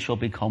 and they shall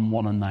become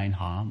one in thine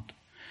hand.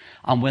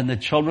 And when the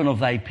children of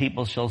thy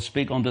people shall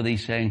speak unto thee,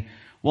 saying,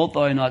 Wilt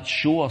thou not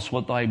show us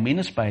what thou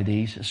meanest by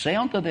these? Say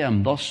unto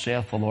them, Thus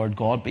saith the Lord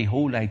God,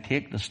 Behold, I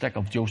take the stick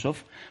of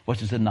Joseph,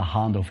 which is in the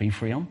hand of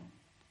Ephraim,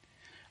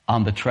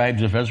 and the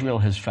tribes of Israel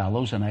his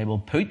fellows, and I will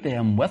put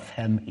them with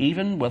him,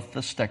 even with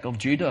the stick of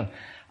Judah,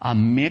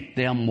 and make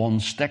them one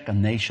stick,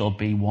 and they shall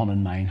be one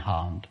in mine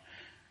hand.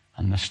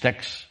 And the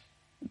sticks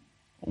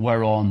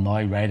whereon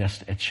thou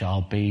writest, it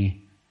shall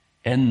be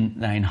in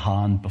thine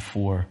hand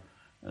before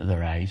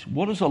their eyes.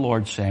 What is the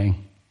Lord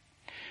saying?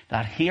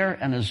 That here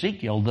in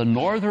Ezekiel, the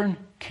northern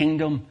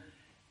kingdom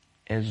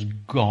is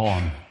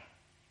gone.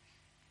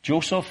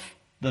 Joseph,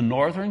 the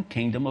northern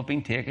kingdom have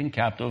been taken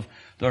captive.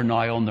 They're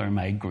now on their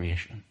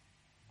migration.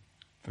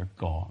 They're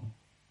gone.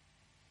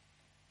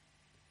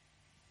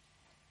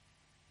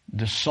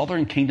 The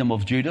southern kingdom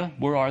of Judah,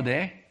 where are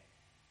they?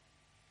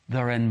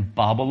 They're in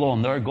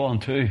Babylon. They're gone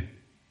too.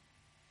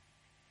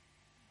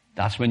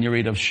 That's when you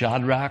read of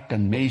Shadrach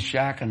and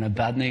Meshach and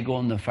Abednego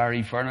in the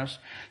fiery furnace.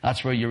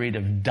 That's where you read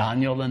of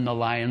Daniel in the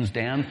lion's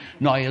den.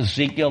 Now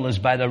Ezekiel is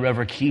by the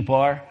river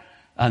Chebar,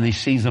 and he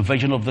sees a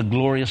vision of the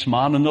glorious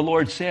man. And the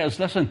Lord says,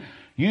 listen,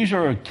 you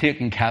are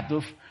taken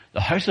captive.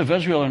 The house of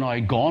Israel are now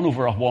gone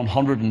over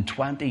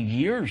 120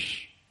 years.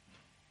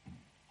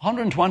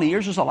 120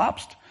 years has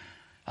elapsed.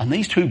 And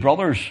these two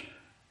brothers,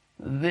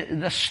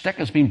 this stick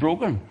has been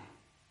broken.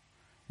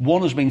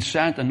 One has been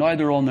sent, and now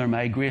they're on their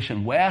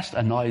migration west,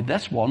 and now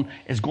this one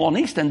is going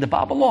east into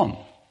Babylon. And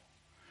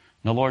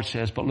the Lord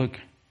says, but look,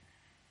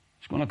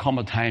 there's going to come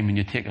a time when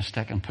you take a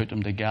stick and put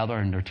them together,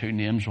 and their two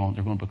names on,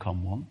 they're going to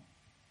become one.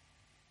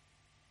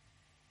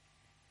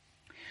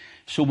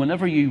 So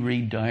whenever you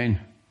read down,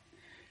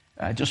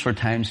 just for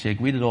time's sake,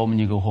 read it all when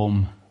you go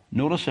home.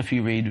 Notice if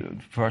you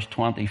read verse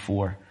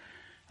 24,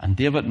 and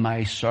David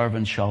my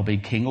servant shall be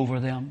king over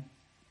them.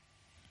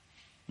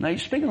 Now,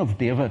 speaking of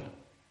David,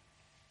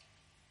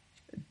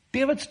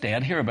 David's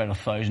dead here about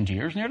 1,000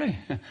 years nearly.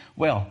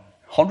 Well,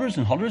 hundreds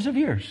and hundreds of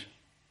years.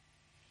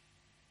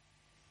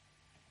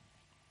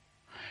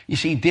 You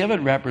see,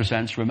 David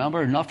represents,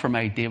 remember, not for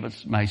my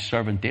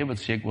servant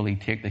David's sake will he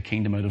take the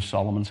kingdom out of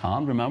Solomon's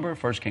hand. Remember,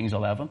 1 Kings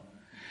 11.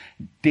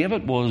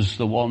 David was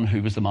the one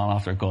who was the man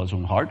after God's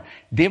own heart.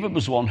 David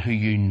was the one who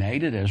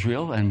united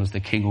Israel and was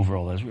the king over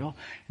all Israel.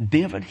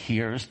 David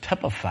here is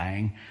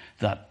typifying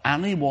that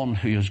anyone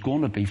who is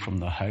going to be from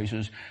the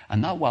houses,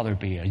 and not whether it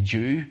be a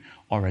Jew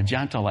or a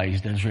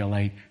Gentilized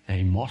Israelite,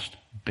 they must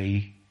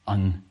be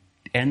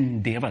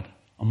in David.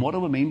 And what do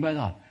we mean by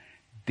that?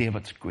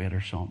 David's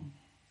greater son.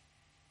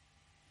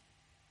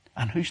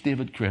 And who's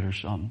David's greater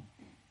son?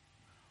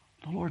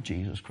 The Lord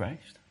Jesus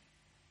Christ.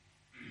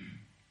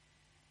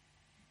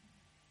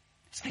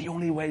 It's the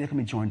only way they can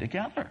be joined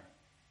together,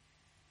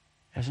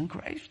 is in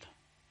Christ.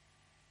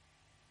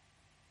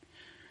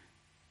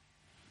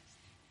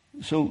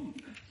 So,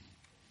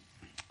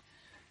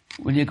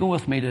 will you go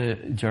with me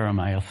to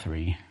Jeremiah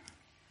 3?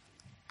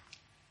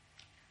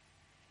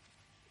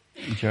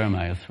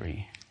 Jeremiah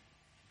 3.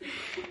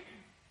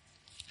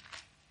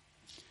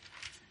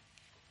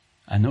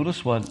 And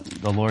notice what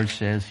the Lord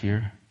says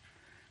here.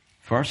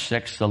 Verse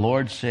 6, the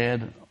Lord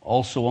said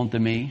also unto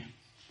me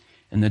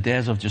in the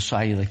days of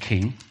Josiah the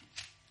king,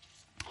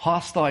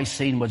 hast thou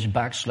seen which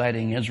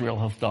backsliding Israel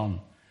hath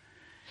done?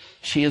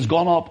 She has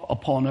gone up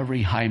upon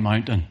every high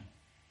mountain,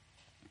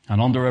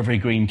 and under every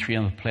green tree,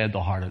 and hath played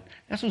the harlot.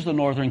 This is the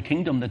northern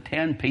kingdom, the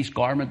 10-piece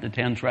garment, the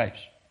 10 tribes.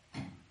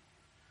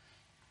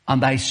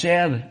 And I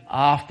said,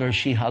 after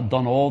she had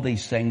done all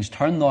these things,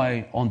 turn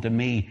thou unto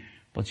me.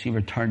 But she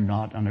returned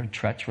not, and her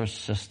treacherous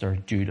sister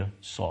Judah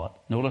saw it.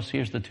 Notice,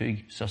 here's the two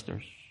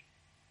sisters.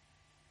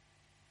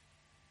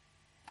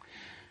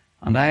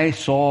 And I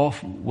saw,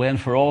 when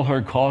for all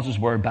her causes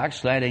were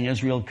backsliding,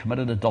 Israel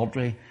committed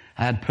adultery,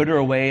 I had put her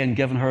away and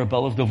given her a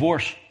bill of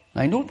divorce.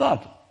 Now note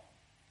that.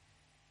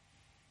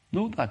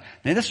 Note that.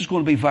 Now this is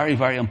going to be very,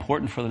 very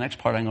important for the next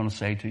part I'm going to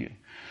say to you.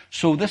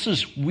 So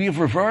we've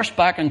reversed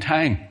back in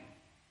time.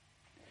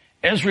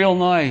 Israel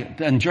now,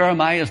 and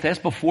Jeremiah, that's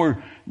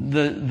before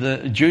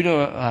the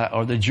Judah,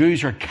 or the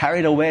Jews are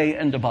carried away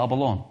into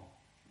Babylon.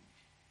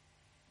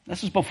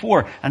 This is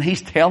before, and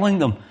he's telling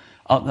them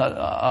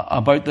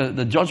about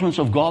the judgments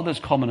of God that's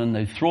coming, and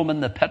they throw them in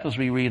the pit as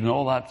we read, and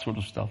all that sort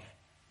of stuff.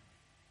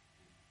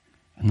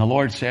 And the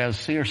Lord says,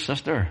 see your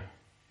sister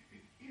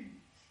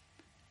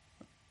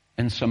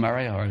in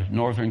Samaria, or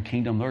northern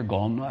kingdom, they're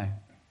gone now.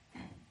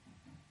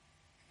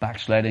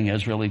 Backsliding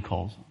Israel, he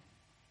calls them.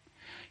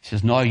 He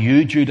says, now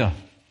you, Judah,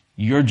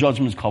 your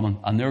judgment's coming,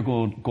 and they're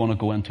going to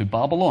go into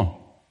Babylon.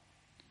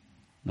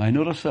 Now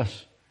notice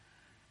this.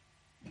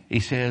 He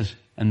says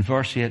in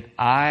verse 8,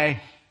 I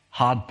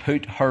had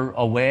put her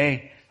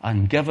away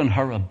and given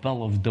her a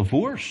bill of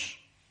divorce.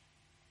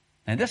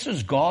 And this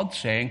is God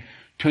saying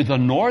to the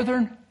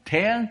northern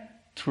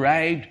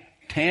 10-tribed,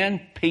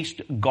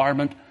 10-pieced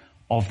garment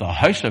of the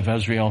house of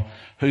Israel,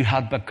 who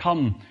had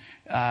become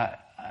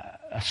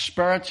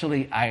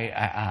spiritually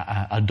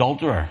a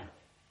adulterer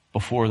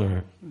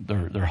before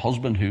their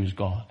husband, who is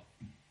God.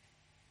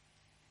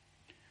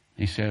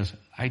 He says,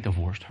 I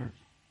divorced her.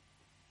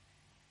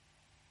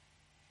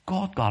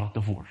 God got a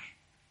divorce.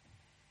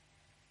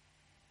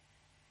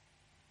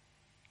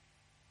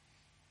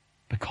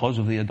 Because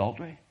of the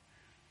adultery.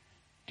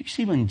 Do you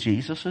see when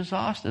Jesus is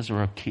asked, is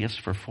there a case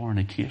for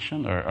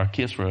fornication, or a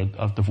case for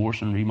a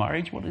divorce and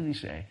remarriage? What did he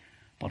say?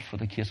 But for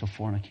the case of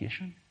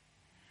fornication.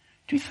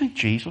 Do you think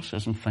Jesus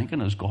isn't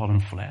thinking as God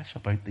in flesh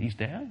about these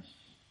days?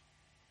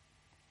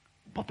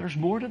 But there's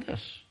more to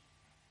this.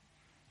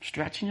 I'm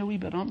stretching you a wee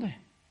bit, aren't they?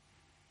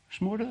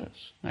 There's more to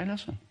this. Now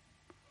listen.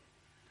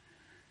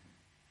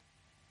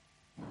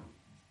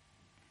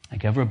 I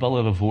gave her a bill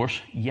of divorce,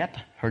 yet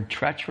her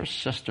treacherous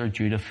sister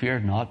Judah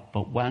feared not,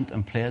 but went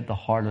and played the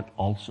harlot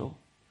also.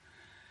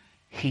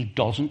 He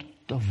doesn't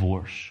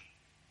divorce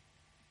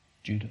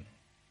Judah.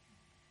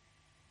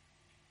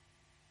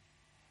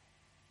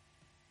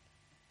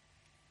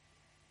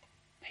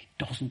 He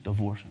doesn't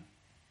divorce him.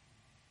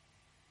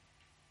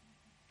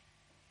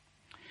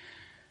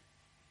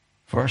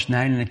 Verse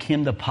 9, and it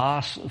came to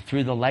pass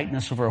through the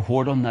likeness of her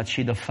whoredom that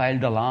she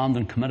defiled the land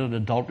and committed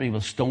adultery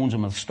with stones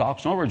and with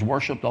stocks. In other words,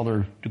 worshipped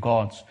other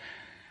gods.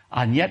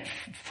 And yet,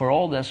 for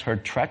all this, her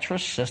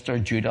treacherous sister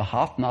Judah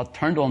hath not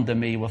turned unto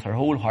me with her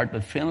whole heart,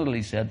 but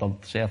faintly saith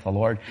the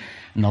Lord.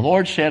 And the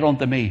Lord said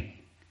unto me,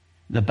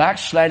 the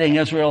backsliding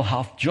Israel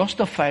hath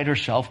justified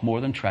herself more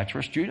than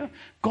treacherous Judah.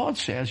 God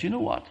says, you know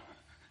what?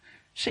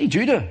 See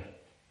Judah.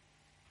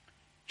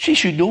 She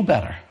should know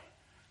better.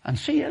 And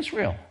see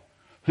Israel,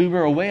 who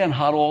were away and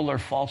had all their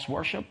false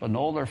worship and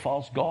all their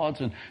false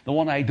gods, and the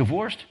one I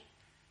divorced,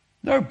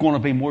 they're going to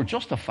be more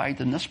justified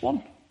than this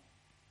one.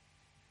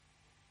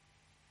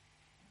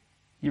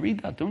 You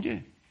read that, don't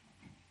you?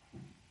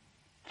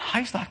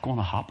 How's that going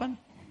to happen?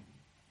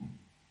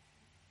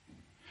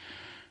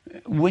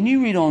 When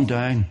you read on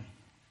down,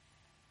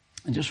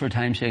 and just for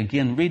time's sake,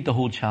 again, read the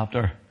whole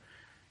chapter.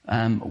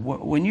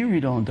 When you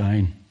read on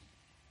down,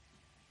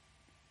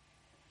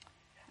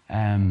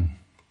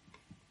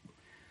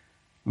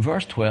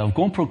 verse 12,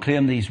 go and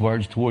proclaim these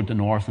words toward the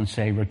north and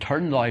say,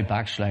 return thou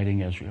backsliding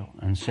Israel,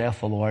 and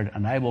saith the Lord,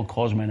 and I will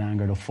cause mine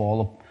anger to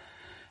fall.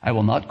 I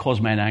will not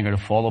cause mine anger to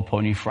fall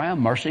upon you, for I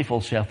am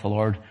merciful, saith the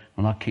Lord,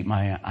 will not keep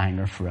my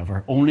anger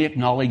forever. Only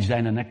acknowledge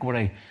thine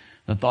iniquity,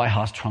 that thou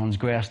hast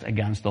transgressed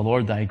against the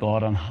Lord thy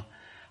God,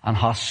 and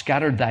hast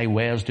scattered thy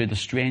ways to the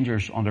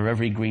strangers under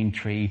every green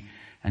tree,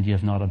 and ye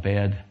have not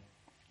obeyed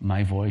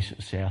my voice,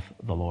 saith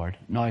the Lord.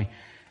 Now,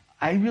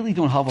 I really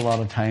don't have a lot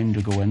of time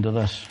to go into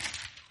this.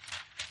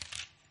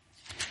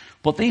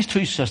 But these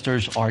two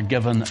sisters are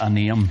given a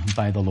name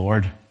by the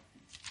Lord.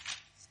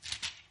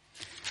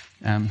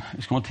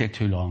 It's going to take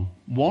too long.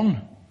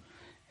 One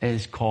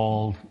is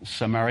called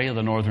Samaria,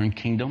 the northern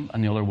kingdom,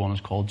 and the other one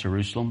is called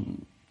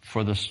Jerusalem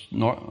for the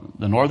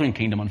northern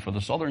kingdom and for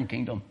the southern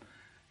kingdom,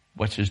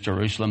 which is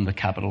Jerusalem, the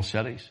capital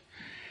cities.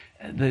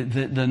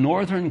 The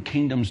northern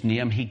kingdom's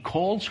name, he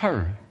calls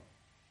her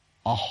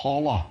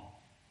Ahala.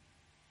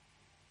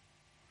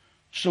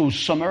 So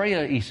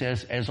Samaria, he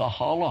says, is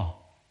Ahala.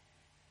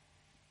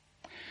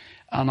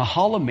 And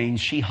Ahala means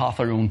she hath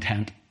her own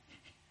tent.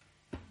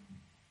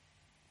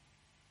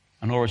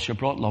 In other words, she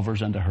brought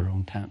lovers into her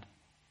own tent.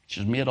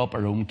 She's made up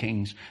her own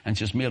kings, and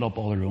she's made up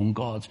all her own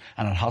gods,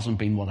 and it hasn't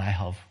been what I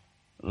have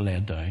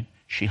laid down.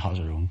 She has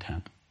her own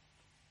tent.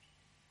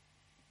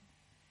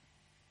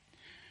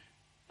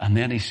 And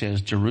then he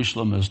says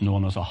Jerusalem is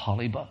known as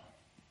Aholibah.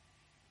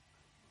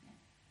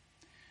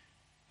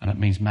 And it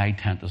means my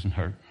tent isn't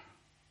hurt.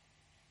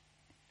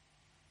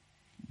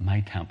 My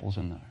temple's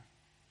in there.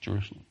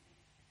 Jerusalem.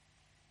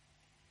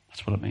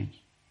 That's what it means.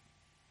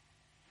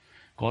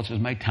 God says,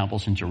 my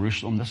temple's in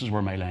Jerusalem. This is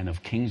where my line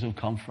of kings have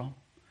come from.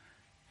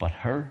 But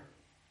her,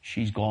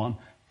 she's gone,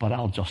 but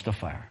I'll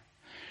justify her.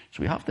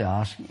 So we have to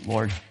ask,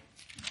 Lord,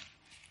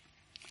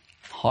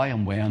 how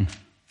and when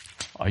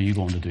are you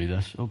going to do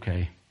this?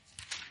 Okay.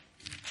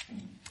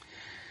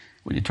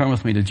 Will you turn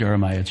with me to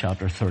Jeremiah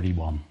chapter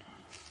 31?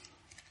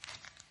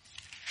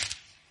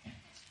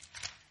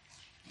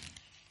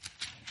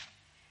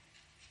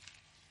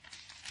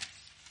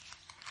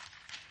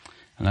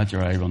 And let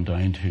your eye run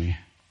down to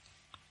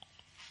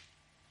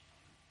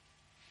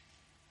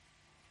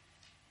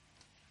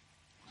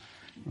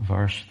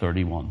verse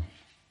 31.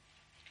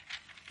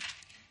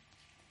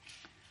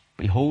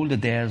 Behold, the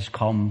days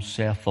come,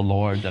 saith the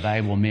Lord, that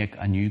I will make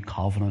a new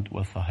covenant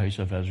with the house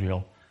of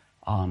Israel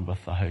and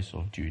with the house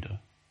of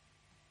Judah.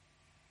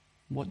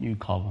 What new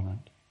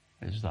covenant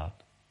is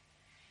that?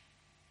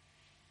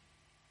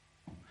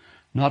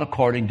 Not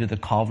according to the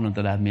covenant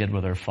that I made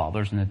with their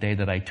fathers in the day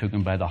that I took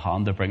them by the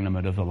hand to bring them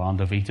out of the land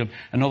of Egypt.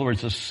 In other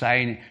words, the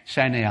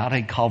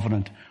Sinaitic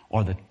covenant,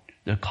 or the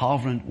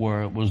covenant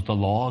where it was the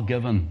law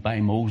given by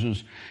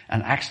Moses.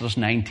 In Exodus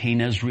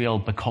 19, Israel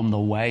become the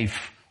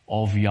wife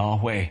of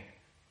Yahweh.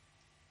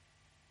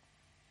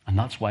 And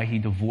that's why he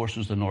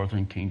divorces the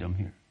northern kingdom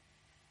here.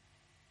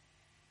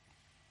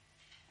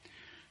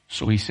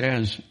 So he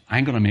says,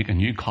 I'm going to make a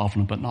new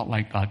covenant, but not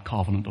like that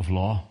covenant of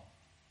law.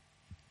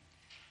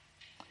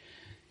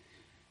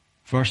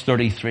 Verse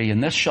 33,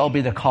 and this shall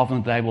be the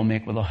covenant that I will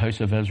make with the house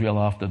of Israel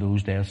after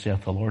those days,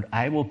 saith the Lord.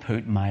 I will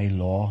put my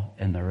law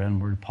in their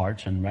inward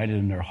parts and write it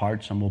in their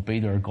hearts, and will be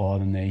their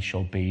God, and they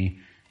shall be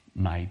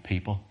my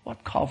people.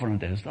 What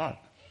covenant is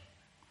that?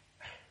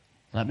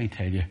 Let me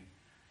tell you,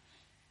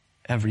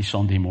 every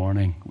Sunday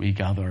morning we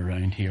gather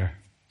around here.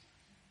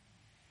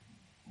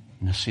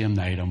 And the same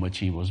night on which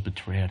he was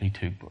betrayed, he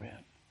took bread.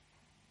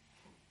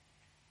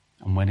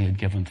 And when he had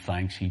given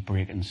thanks, he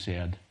brake and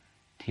said,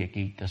 take,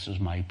 eat, this is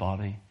my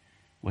body,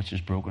 which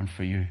is broken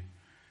for you.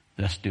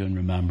 This do in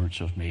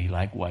remembrance of me.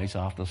 Likewise,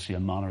 after the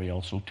same manner, he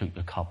also took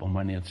the cup, and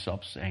when he had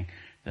supped, saying,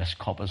 this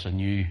cup is a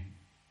new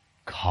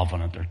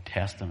covenant or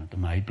testament to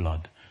my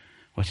blood,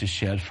 which is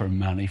shed for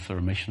many for the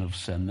remission of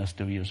sin. This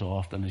do ye as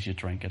often as you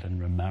drink it in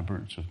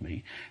remembrance of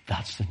me.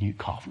 That's the new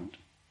covenant.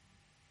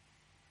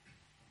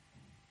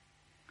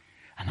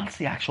 And that's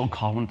the actual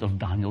covenant of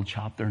Daniel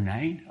chapter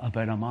 9,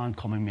 about a man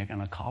coming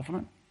making a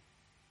covenant.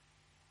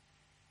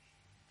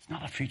 It's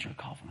not a future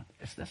covenant.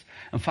 It's this.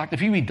 In fact,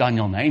 if you read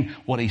Daniel 9,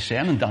 what he's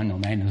saying in Daniel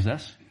 9 is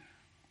this.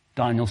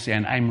 Daniel's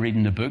saying, I'm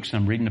reading the books,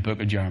 and I'm reading the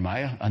book of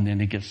Jeremiah, and then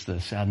he gets the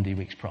 70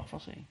 weeks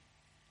prophecy.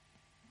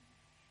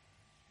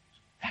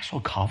 The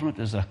actual covenant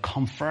is a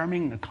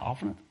confirming the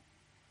covenant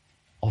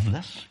of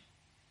this.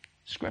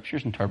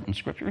 Scripture's interpreting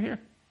Scripture here.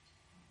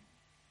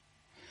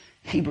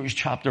 Hebrews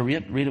chapter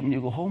 8, read it when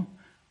you go home.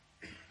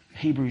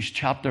 Hebrews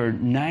chapter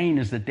 9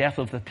 is the death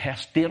of the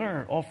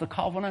testator of the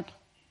covenant.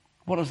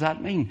 What does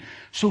that mean?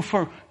 So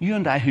for you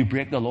and I who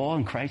break the law,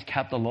 and Christ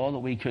kept the law that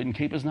we couldn't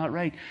keep, isn't that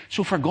right?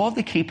 So for God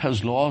to keep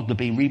his law, to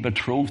be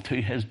re-betrothed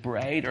to his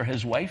bride or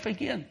his wife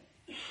again,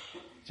 do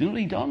you know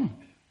what he done?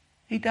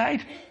 He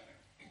died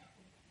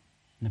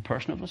in the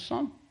person of his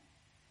son.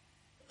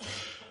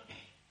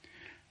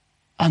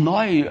 And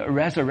now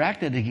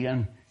resurrected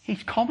again,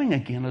 he's coming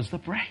again as the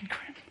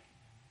bridegroom.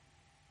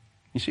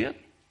 You see it?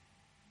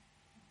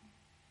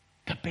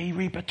 To be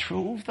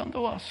re-betrothed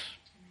unto us.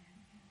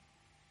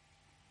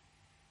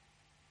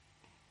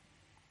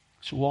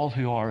 So all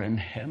who are in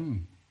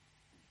him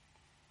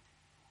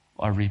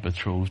are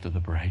re-betrothed to the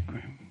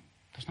bridegroom.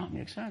 Does not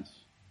make sense.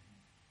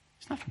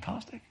 Isn't that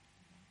fantastic?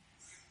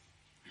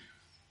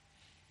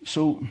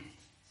 So,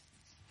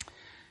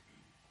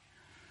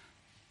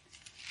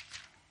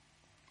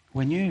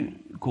 when you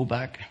go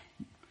back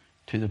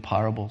to the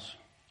parables,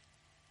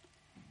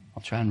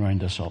 I'll try and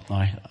round this up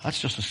now.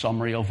 That's just a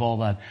summary of all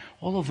that.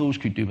 All of those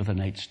could do with a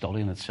night's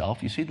study in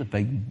itself. You see the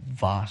big,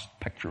 vast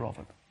picture of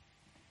it.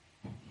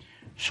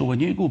 So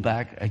when you go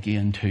back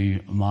again to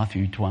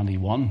Matthew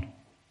 21,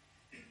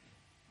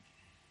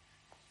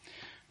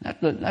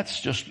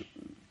 That's just,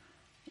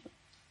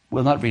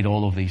 we'll not read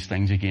all of these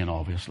things again,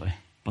 obviously.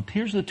 But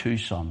here's the 2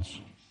 sons.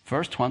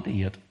 Verse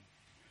 28.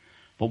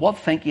 But what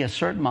think ye, a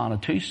certain man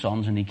had 2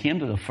 sons, and he came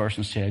to the first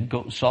and said,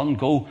 Son,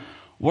 go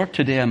work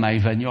today in my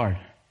vineyard.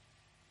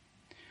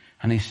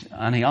 And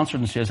he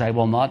answered and says, I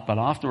will not. But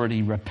afterward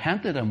he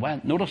repented and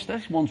went. Notice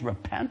this one's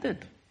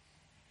repented.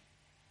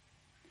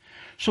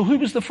 So who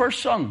was the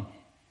first son?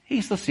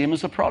 He's the same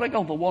as the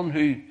prodigal, the one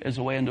who is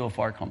away into a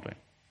far country.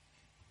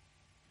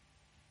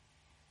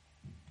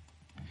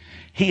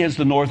 He is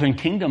the northern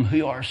kingdom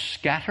who are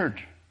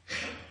scattered,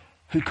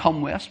 who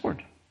come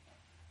westward,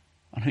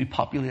 and who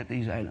populate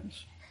these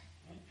islands.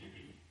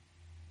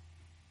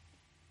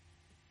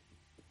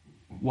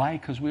 Why?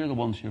 Because we're the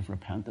ones who have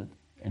repented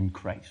in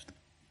Christ.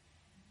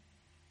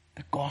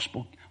 The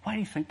gospel, why do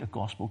you think the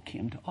gospel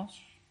came to us?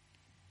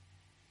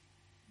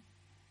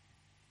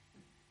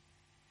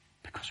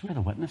 Because we're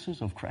the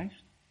witnesses of Christ.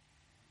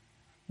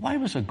 Why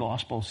was the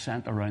gospel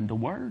sent around the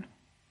world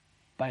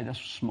by this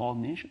small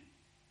nation?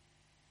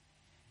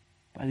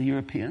 By the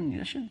European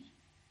nations?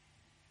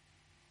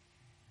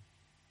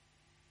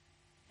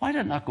 Why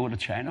did it not go to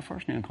China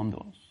first and then come to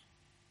us?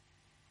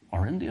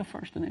 Or India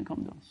first and then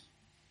come to us?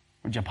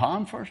 Or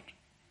Japan first?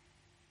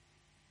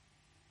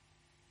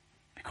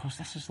 Because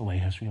this is the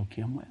way Israel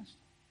came west.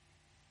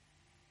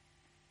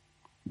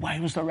 Why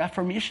was the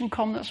Reformation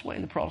come this way,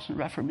 the Protestant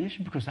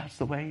Reformation? Because that's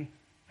the way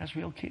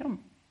Israel came.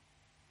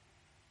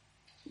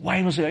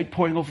 Why was the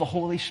outpouring of the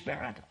Holy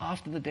Spirit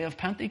after the day of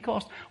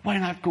Pentecost? Why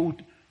not go,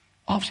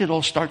 obviously it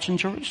all starts in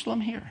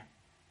Jerusalem here.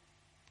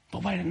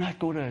 But why did it not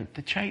go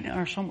to China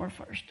or somewhere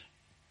first?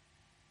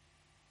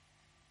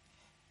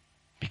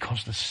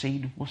 Because the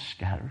seed was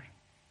scattered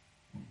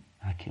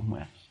and it came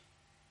west.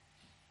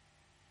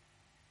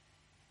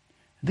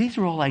 These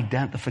are all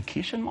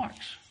identification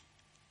marks.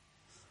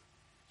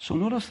 So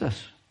notice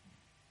this.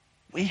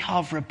 We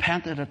have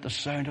repented at the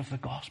sound of the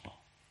gospel.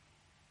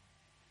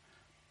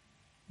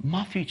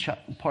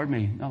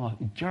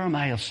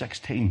 Jeremiah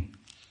 16.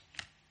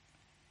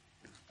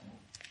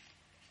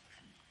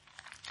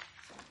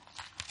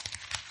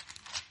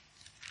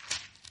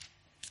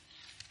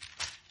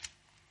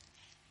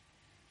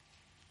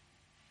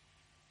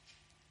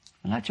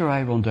 And let your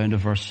eye run down to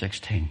verse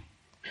 16.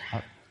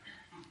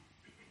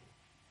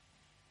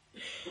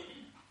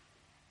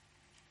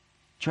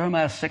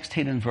 Jeremiah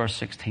 16 and verse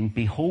 16.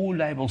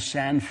 Behold, I will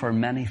send for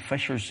many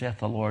fishers, saith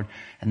the Lord,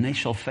 and they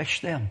shall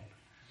fish them.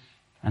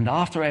 And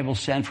after I will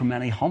send for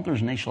many hunters,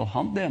 and they shall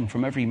hunt them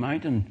from every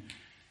mountain,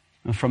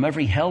 and from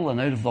every hill,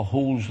 and out of the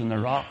holes in the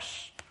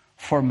rocks.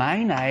 For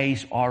mine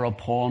eyes are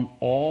upon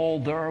all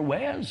their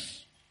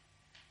ways.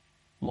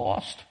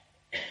 Lost.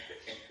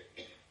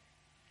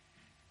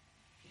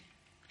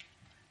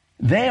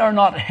 They are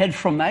not hid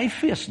from my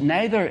face,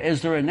 neither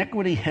is their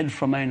iniquity hid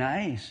from mine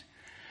eyes.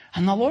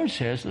 And the Lord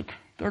says, look,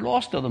 they're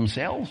lost to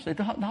themselves. They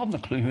haven't a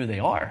clue who they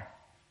are.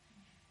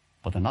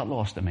 But they're not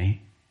lost to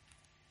me.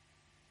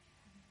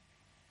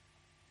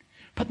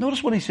 But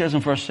notice what he says in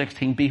verse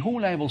 16.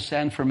 Behold, I will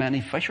send for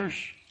many fishers.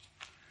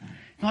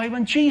 Now,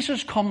 when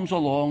Jesus comes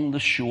along the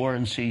shore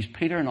and sees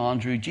Peter and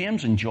Andrew,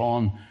 James and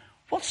John,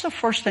 what's the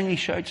first thing he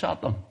shouts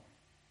at them?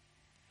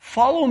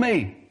 Follow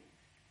me,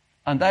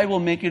 and I will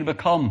make you to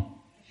become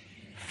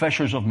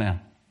fishers of men.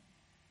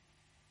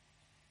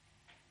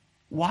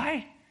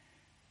 Why?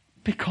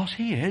 Because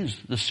he is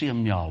the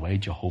same Yahweh,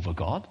 Jehovah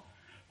God,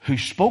 who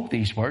spoke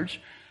these words,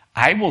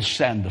 I will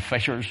send the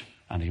fishers.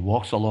 And he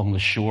walks along the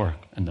shore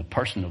in the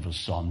person of his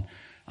Son,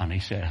 and he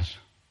says,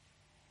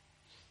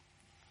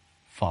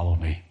 follow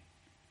me.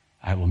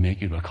 I will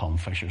make you become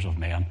fishers of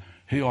men.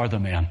 Who are the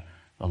men?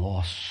 The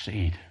lost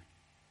seed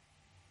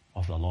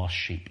of the lost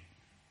sheep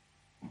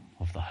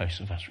of the house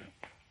of Israel.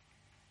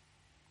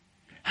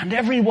 And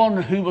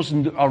everyone who was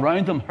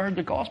around them heard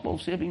the gospel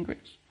of saving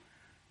grace.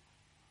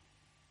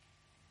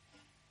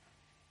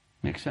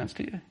 Makes sense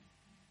to you?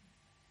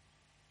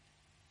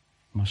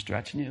 Am I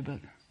stretching you a bit?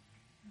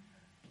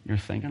 You're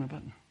thinking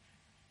about it.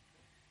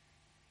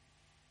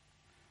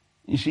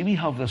 You see, we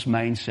have this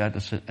mindset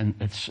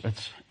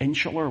it's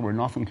insular, where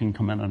nothing can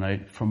come in and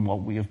out from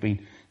what we have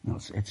been.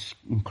 It's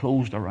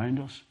enclosed around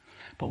us.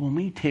 But when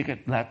we take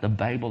it, let the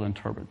Bible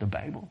interpret the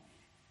Bible.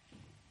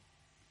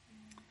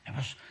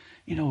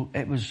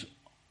 It was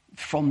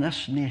from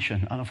this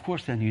nation, and of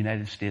course then the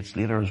United States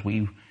later as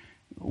we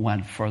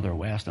went further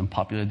west and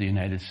populated the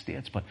United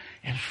States. But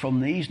it's from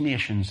these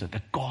nations that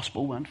the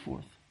gospel went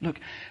forth. Look,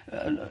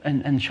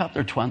 in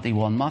chapter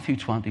 21, Matthew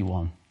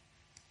 21,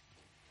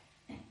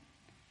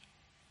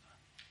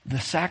 the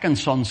second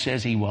son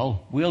says he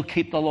will. We'll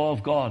keep the law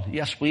of God.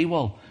 Yes, we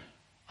will.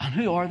 And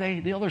who are they?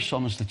 The other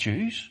son is the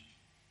Jews.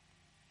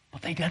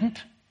 But they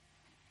didn't.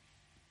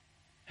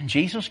 And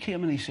Jesus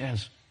came and he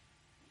says,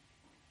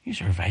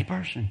 these are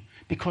vipers,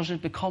 because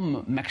they've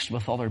become mixed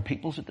with other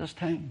peoples at this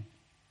time.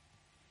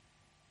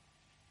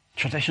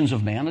 Traditions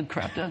of men had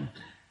crept in.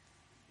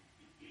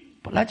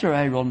 But let your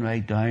eye run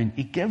right down.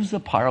 He gives the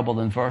parable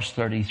in verse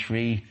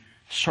 33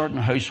 Certain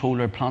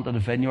householder planted a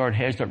vineyard,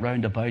 hedged it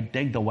round about,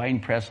 digged a wine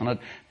press in it,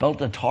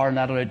 built a tower,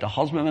 let it out. The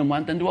husbandman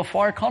went into a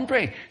far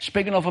country,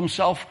 speaking of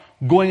himself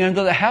going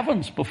into the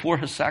heavens before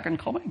his second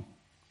coming.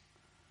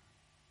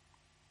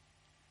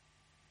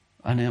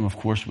 And then, of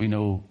course, we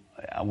know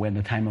when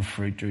the time of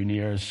fruit drew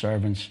near, his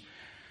servants,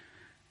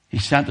 he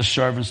sent the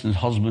servants and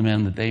his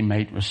husbandmen that they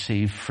might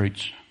receive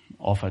fruits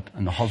of it.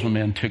 And the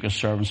husbandmen took his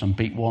servants and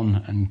beat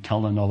one and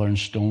killed another and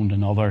stoned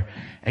another.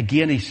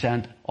 Again he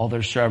sent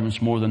other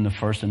servants more than the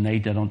first, and they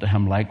did unto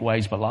him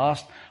likewise. But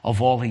last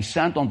of all he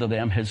sent unto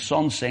them his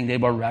son, saying, they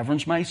will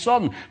reverence my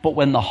son. But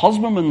when the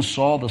husbandmen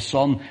saw the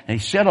son, they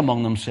said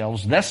among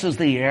themselves, this is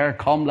the heir,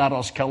 come let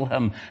us kill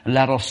him, and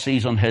let us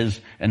seize on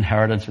his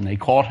inheritance. And they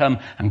caught him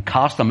and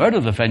cast him out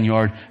of the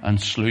vineyard and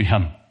slew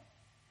him.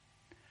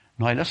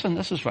 Now listen,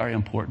 this is very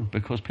important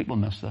because people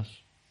miss this.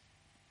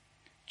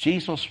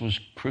 Jesus was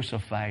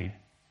crucified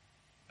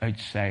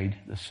outside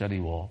the city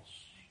walls.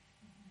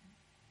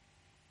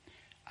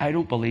 I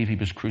don't believe he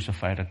was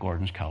crucified at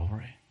Gordon's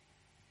Calvary.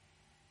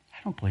 I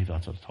don't believe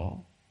that at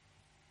all.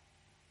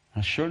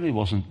 And it surely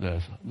wasn't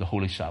the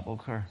Holy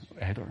Sepulchre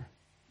either.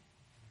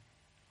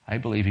 I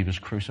believe he was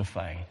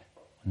crucified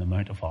on the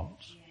Mount of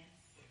Olives.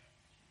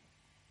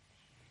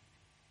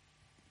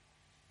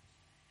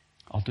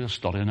 I'll do a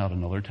study on that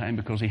another time,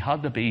 because he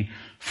had to be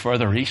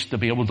further east to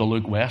be able to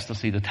look west to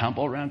see the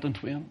temple rent in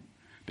twain,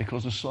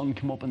 because the sun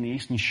came up in the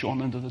east and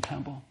shone into the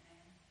temple.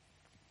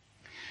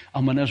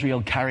 And when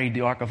Israel carried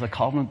the Ark of the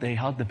Covenant, they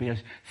had to be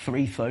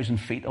 3,000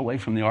 feet away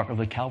from the Ark of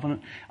the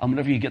Covenant. And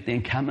whenever you get the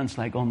encampments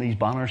like on these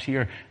banners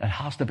here, it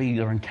has to be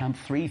they're encamped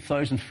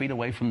 3,000 feet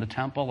away from the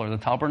temple or the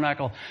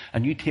tabernacle.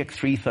 And you take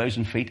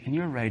 3,000 feet and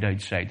you're right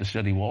outside the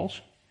city walls.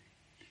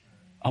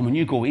 And when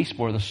you go east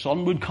where the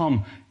sun would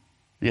come,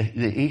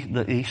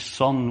 the east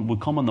sun would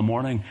come in the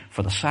morning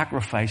for the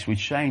sacrifice, would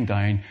shine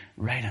down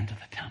right into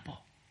the temple.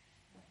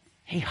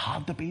 He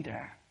had to be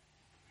there.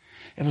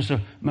 It was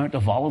the Mount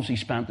of Olives he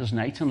spent his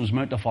nights in. It was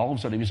Mount of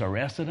Olives that he was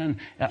arrested in.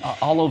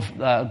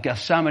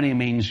 Gethsemane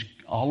means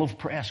olive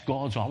press,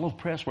 God's olive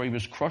press, where he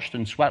was crushed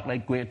and sweat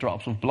like great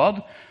drops of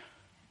blood.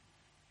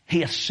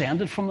 He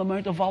ascended from the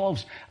Mount of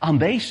Olives, and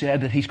they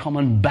said that he's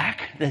coming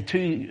back. The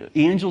two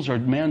angels, or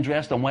men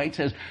dressed in white,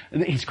 says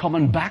he's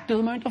coming back to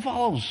the Mount of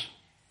Olives.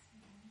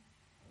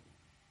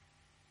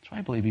 I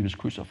believe he was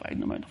crucified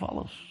in the Mount of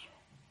Olives.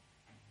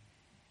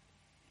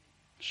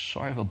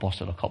 Sorry if I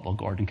busted a couple of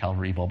Gordon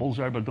Calvary bubbles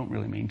there, but I don't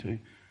really mean to.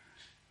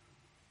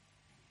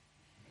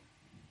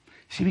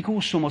 See, we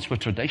go so much with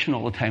tradition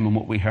all the time and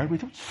what we heard, we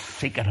don't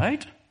seek it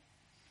out.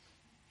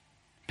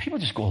 People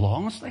just go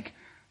along. It's like,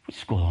 we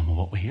just go along with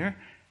what we hear.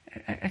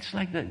 It's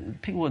like the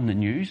people in the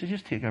news, they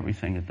just take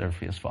everything at their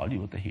face value,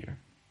 what they hear.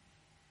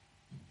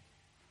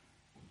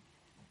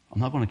 I'm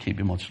not going to keep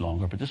you much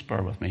longer, but just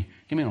bear with me.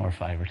 Give me another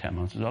 5 or 10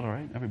 minutes. Is that all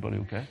right? Everybody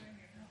okay?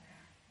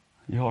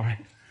 You all right?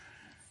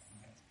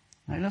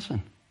 Now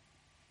listen.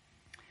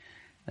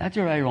 Let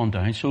your eye run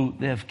down. So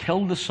they have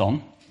killed the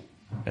son.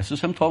 This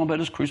is him talking about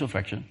his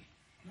crucifixion.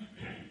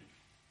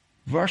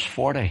 Verse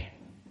 40.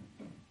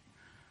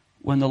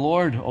 When the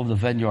Lord of the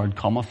vineyard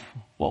cometh,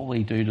 what will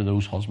he do to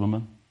those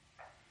husbandmen?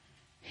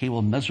 He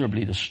will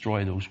miserably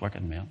destroy those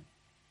wicked men.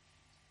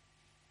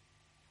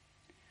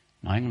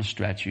 Now I'm going to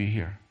stretch you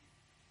here.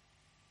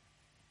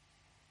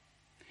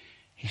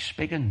 He's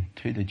speaking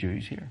to the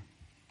Jews here.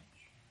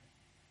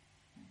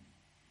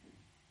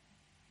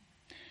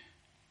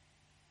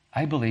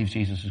 I believe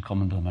Jesus is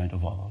coming to the Mount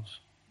of Olives.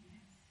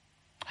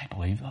 I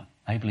believe that.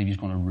 I believe he's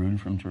going to rule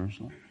from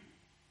Jerusalem.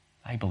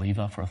 I believe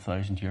that for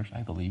 1,000 years.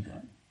 I believe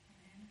that.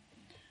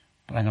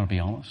 But I'm going to be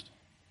honest.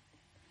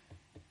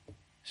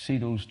 See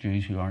those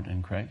Jews who aren't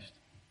in Christ?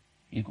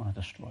 He's going to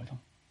destroy them.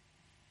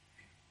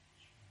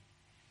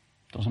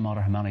 Doesn't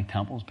matter how many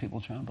temples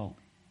people try and build.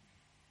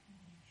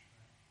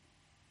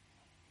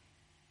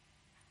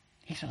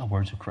 These are the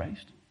words of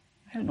Christ.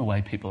 I don't know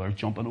why people are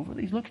jumping over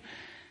these. Look,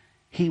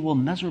 he will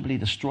miserably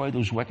destroy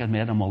those wicked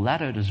men and will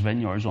let out his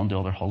vineyards unto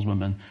other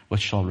husbandmen,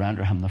 which shall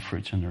render him the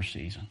fruits in their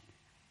season.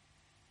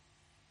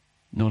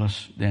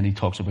 Notice then he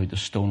talks about the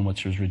stone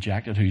which was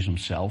rejected, who's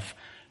himself.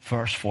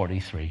 Verse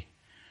 43.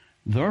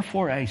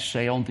 Therefore I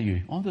say unto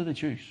you, unto the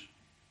Jews,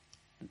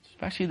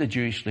 especially the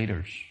Jewish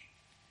leaders.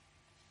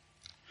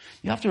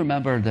 You have to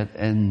remember that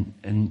in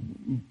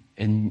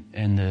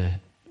the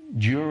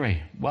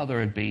jury,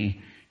 whether it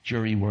be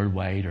jury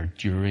worldwide or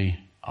jury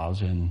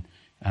as in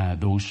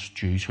those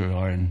Jews who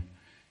are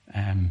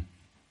in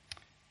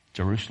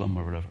Jerusalem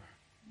or whatever,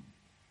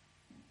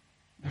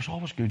 there's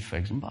always good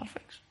figs and bad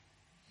figs.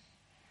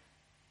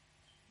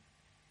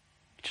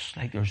 Just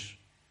like there's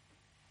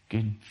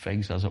good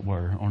figs, as it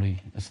were,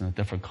 only it's in a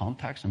different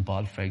context, and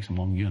bad figs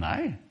among you and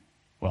I.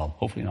 Well,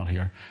 hopefully not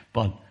here,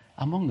 but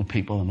among the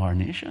people in our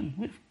nation,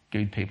 we have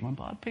good people and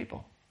bad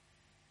people.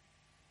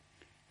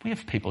 We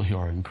have people who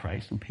are in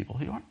Christ and people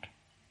who aren't.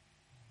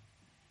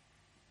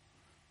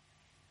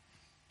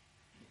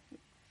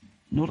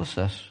 Notice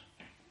this.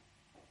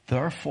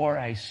 Therefore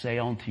I say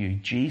unto you,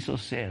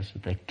 Jesus says,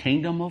 that the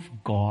kingdom of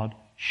God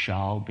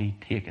shall be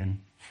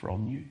taken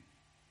from you.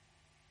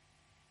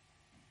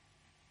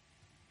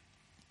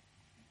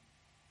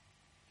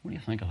 What do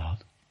you think of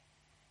that?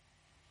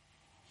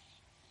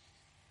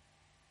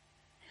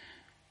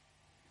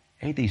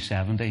 AD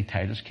 70,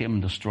 Titus came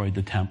and destroyed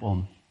the temple.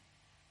 And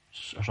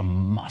there's a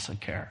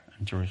massacre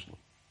in Jerusalem.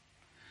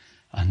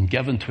 And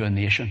given to a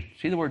nation.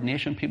 See the word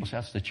nation? People say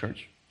that's the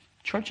church.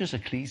 Church is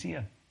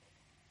ecclesia.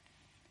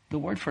 The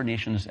word for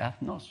nation is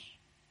ethnos.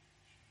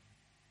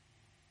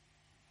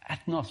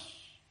 Ethnos.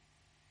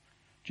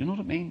 Do you know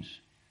what it means?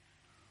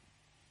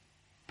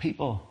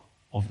 People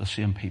of the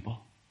same people.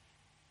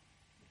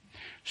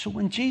 So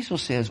when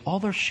Jesus says,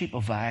 other sheep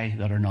of I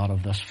that are not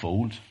of this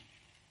fold,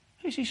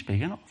 who's he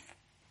speaking of?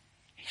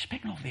 He's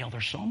speaking of the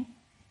other son.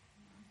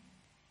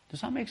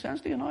 Does that make sense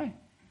to you now?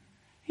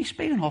 He's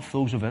speaking of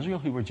those of Israel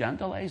who were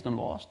Gentilized and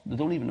lost. They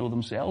don't even know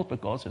themselves,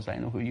 but God says, I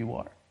know who you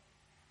are.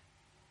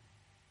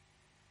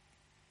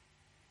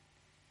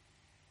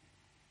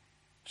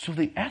 So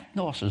the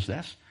ethnos is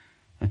this,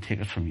 and take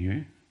it from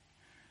you.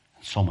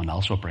 Someone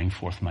else will bring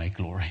forth my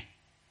glory.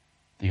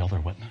 The other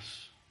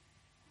witness.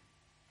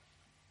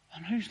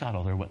 And who's that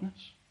other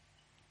witness?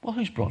 Well,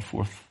 who's brought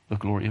forth the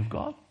glory of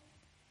God?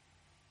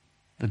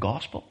 The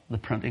gospel, the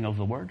printing of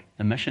the word,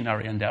 the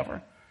missionary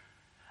endeavor.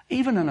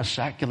 Even on a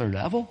secular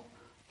level,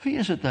 who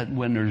is it that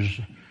when there's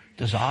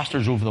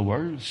disasters over the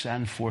world,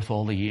 send forth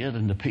all the aid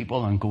and the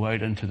people and go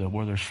out into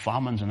where there's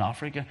famines in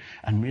Africa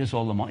and raise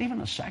all the money? Even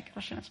in a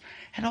secular sense,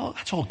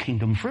 that's all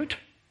kingdom fruit.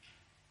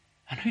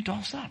 And who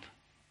does that?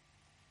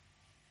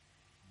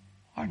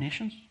 Our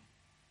nations.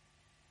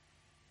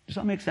 Does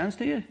that make sense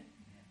to you?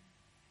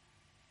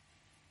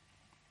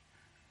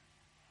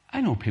 I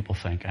know people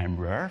think I'm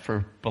rare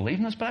for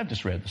believing this, but I've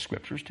just read the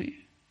scriptures to you.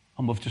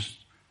 And we've just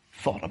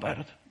thought about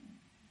it.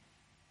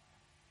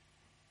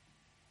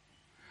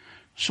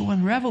 So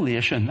in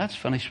Revelation, let's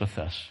finish with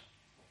this.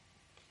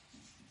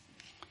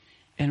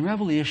 In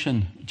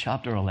Revelation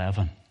chapter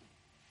 11,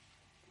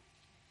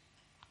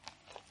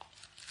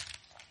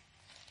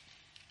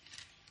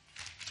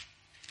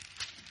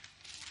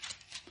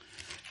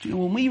 do you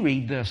know, when we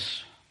read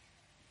this,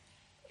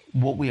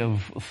 what we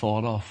have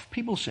thought of,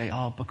 people say,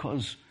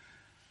 because,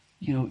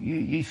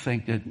 you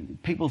think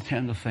that, people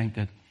tend to think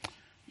that,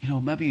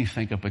 maybe you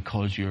think it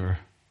because you're,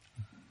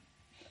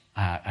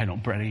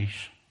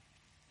 British,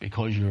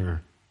 because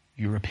you're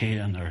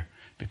European, or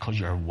because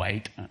you're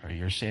white, or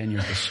you're saying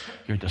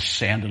you're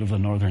descendant of the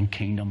Northern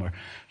Kingdom, or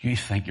you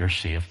think you're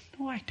saved.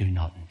 No, I do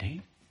not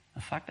indeed.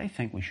 In fact, I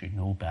think we should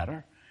know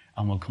better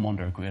and will come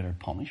under a greater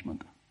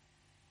punishment.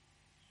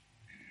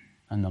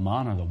 And the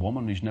man or the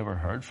woman who's never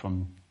heard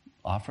from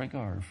Africa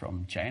or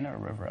from China or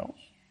wherever else,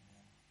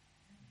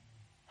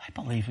 I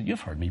believe it.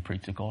 You've heard me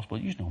preach the gospel.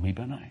 You know me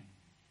by now.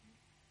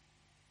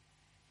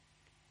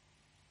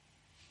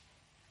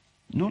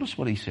 Notice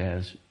what he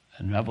says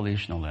in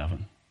Revelation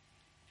 11,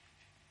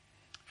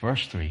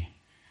 verse 3.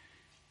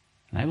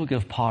 And I will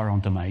give power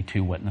unto my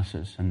two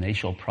witnesses, and they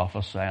shall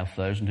prophesy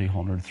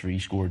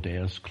 1,260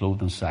 days,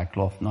 clothed in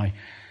sackcloth. Now,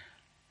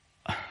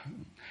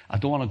 I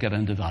don't want to get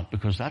into that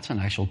because that's an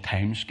actual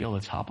time scale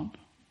that's happened.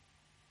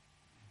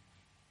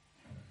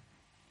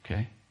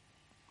 Okay?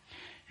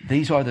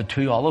 These are the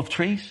two olive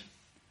trees,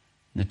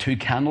 the two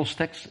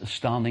candlesticks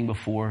standing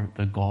before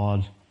the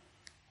God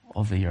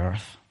of the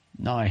earth.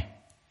 Now,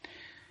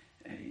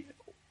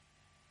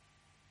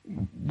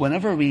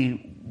 whenever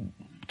we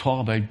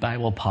talk about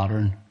Bible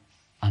pattern,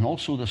 and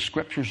also the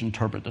scriptures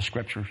interpret the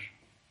scriptures,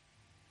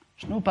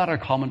 there's no better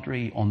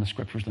commentary on the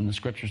scriptures than the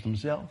scriptures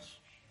themselves.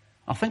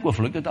 I think we've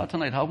looked at that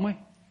tonight, haven't we?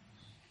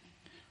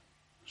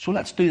 So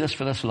let's do this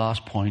for this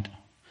last point.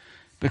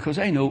 Because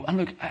I know, and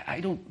look, I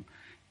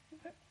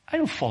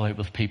don't fall out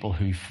with people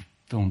who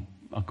don't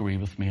agree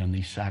with me on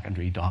these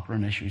secondary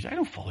doctrine issues. I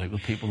don't fall out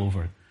with people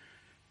over it.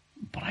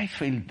 But I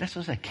feel this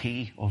is a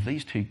key of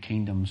these two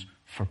kingdoms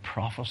for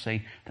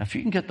prophecy. That if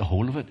you can get the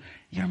whole of it,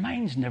 your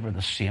mind's never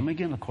the same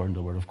again according to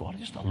the Word of God.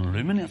 It just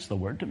illuminates the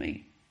Word to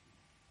me.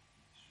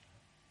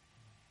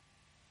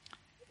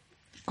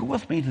 Go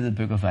with me to the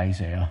book of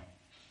Isaiah.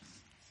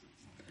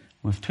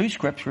 We have two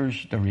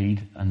scriptures to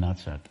read, and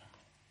that's it.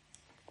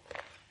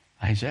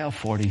 Isaiah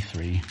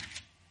 43.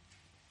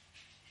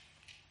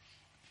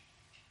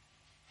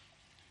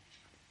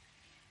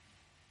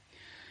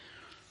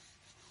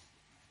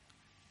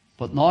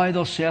 But now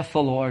thus saith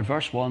the Lord,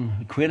 verse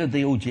 1, created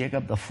thee, O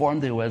Jacob, that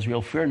formed thee, O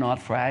Israel, fear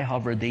not, for I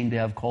have redeemed thee,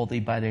 I have called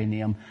thee by thy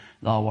name,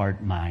 thou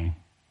art mine.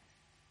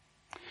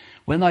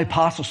 When thou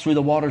passest through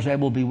the waters, I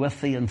will be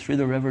with thee, and through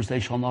the rivers they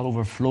shall not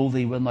overflow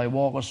thee. When thou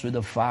walkest through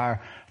the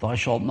fire, thou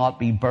shalt not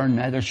be burned,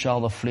 neither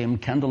shall the flame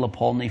kindle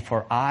upon thee,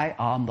 for I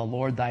am the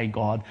Lord thy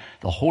God,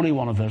 the Holy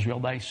One of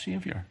Israel, thy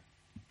Saviour.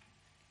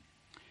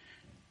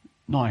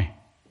 Now,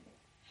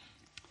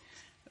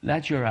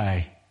 let your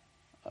eye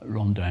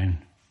run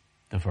down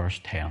to verse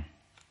 10.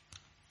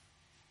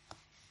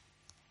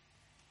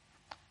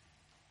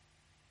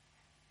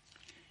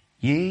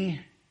 Ye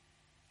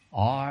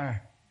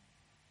are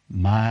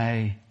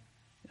my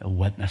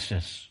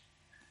witnesses.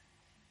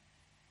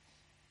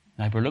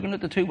 Now we're looking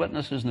at the two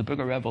witnesses in the book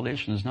of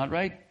Revelation, isn't that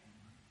right?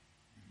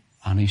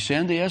 And he's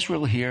saying to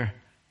Israel here,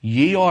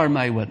 ye are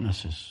my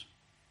witnesses.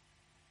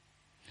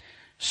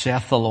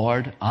 saith the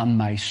Lord, and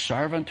my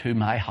servant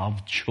whom I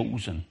have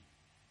chosen,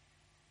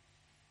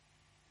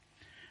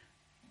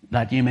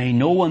 that ye may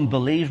know and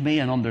believe me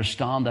and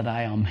understand that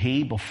I am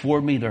he.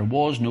 Before me there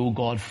was no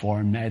God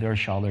formed, neither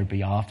shall there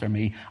be after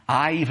me.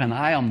 I, even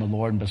I, am the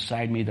Lord, and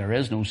beside me there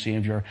is no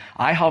Saviour.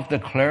 I have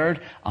declared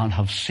and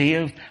have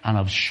saved and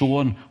have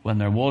shown when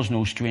there was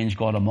no strange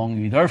God among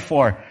you.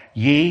 Therefore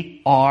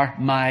ye are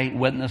my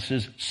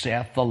witnesses,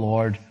 saith the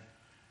Lord,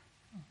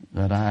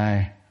 that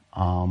I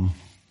am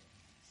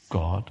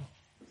God.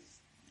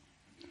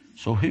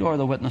 So who are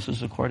the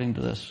witnesses according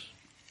to this?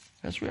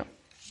 Israel.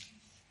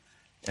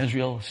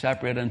 Israel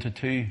separated into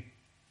two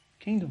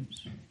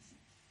kingdoms,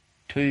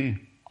 two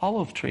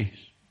olive trees,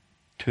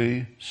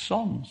 two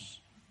sons,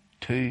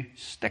 two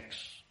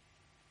sticks,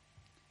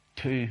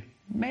 two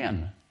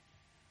men.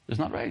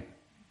 Isn't that right?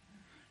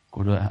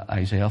 Go to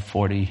Isaiah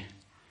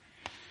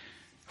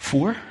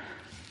 44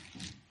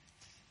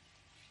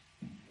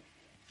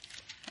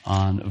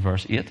 and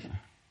verse 8.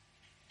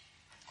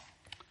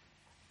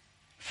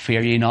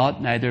 Fear ye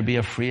not, neither be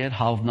afraid.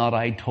 Have not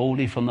I told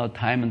thee from that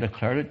time and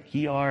declared it?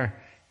 Ye are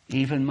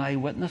even my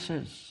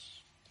witnesses.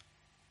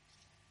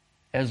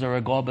 Is there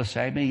a God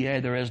beside me? Yea,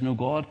 there is no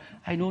God.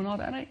 I know not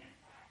any.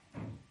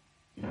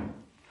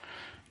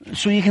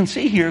 So you can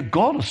see here,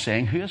 God is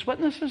saying who his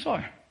witnesses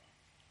are.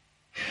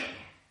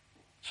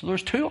 So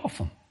there's two of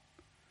them.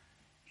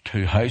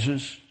 Two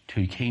houses,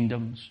 two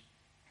kingdoms,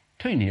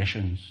 two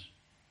nations.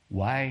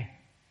 Why?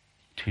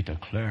 To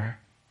declare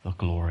the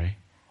glory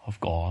of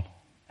God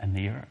in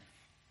the earth.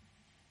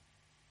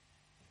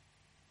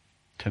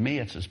 To me,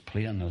 it's as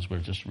plain as we're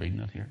just reading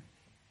it here.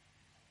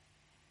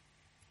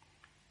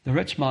 The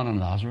rich man and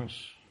Lazarus.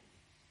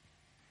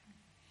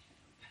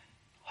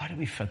 How do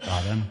we fit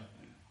that in?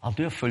 I'll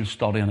do a full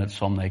study on it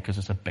someday because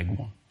it's a big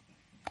one.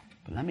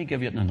 But let me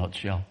give you it in a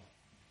nutshell.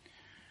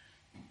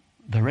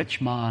 The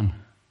rich man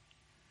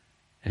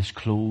is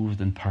clothed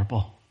in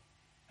purple.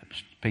 It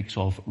speaks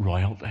of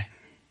royalty.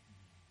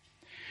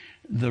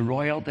 The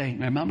royalty.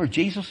 Now remember,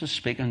 Jesus is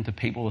speaking to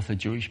people with a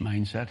Jewish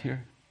mindset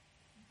here.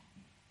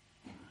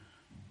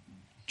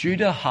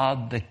 Judah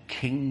had the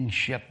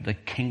kingship, the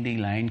kingly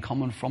line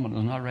coming from it.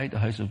 Isn't that right? The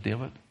house of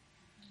David.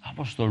 That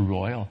was the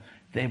royal.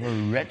 They were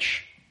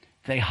rich.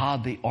 They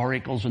had the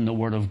oracles in the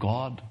Word of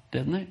God,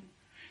 didn't they?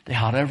 They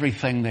had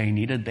everything they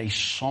needed.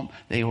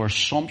 They were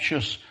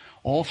sumptuous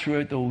all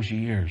throughout those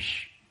years.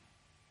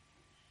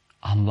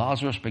 And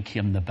Lazarus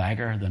became the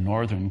beggar. The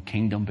northern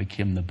kingdom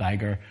became the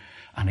beggar.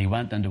 And he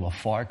went into a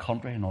far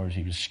country. In other words,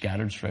 he was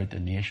scattered throughout the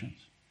nations.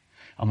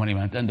 And when he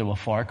went into a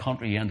far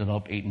country, he ended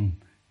up eating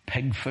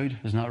pig food,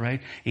 isn't that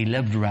right? He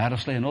lived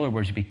riotously. In other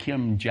words, he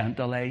became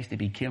gentilized. He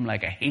became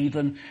like a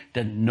heathen,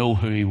 didn't know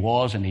who he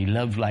was, and he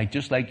lived like,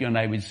 just like you and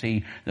I would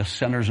see the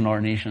sinners in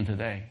our nation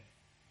today.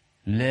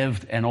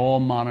 Lived in all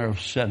manner of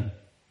sin.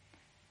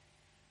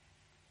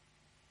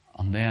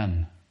 And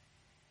then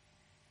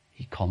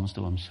he comes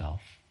to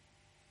himself.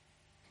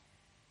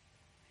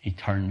 He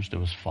turns to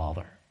his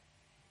Father.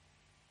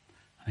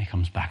 And he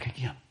comes back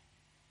again.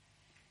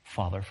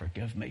 Father,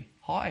 forgive me.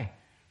 How?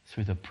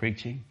 Through the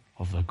preaching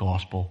of the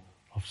gospel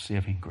of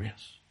saving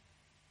grace.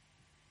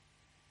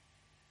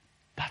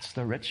 That's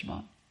the rich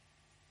man.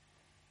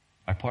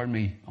 Or pardon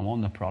me, I'm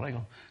on the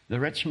prodigal. The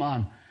rich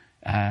man,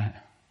 I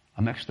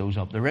mixed those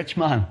up. The rich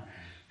man,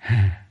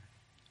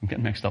 I'm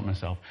getting mixed up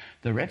myself.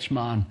 The rich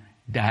man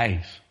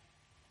dies.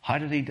 How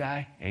did he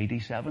die?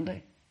 AD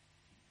 70.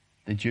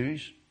 The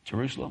Jews,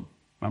 Jerusalem.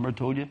 Remember I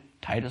told you?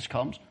 Titus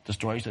comes,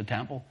 destroys the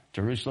temple,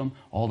 Jerusalem.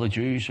 All the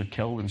Jews are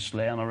killed and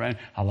slain around.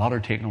 A lot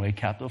are taken away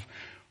captive.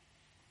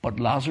 But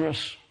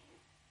Lazarus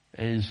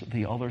is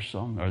the other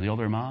son, or the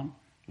other man,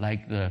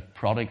 like the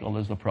prodigal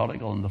is the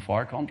prodigal in the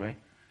far country.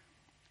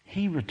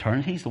 He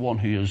returned. He's the one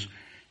who has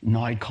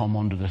now come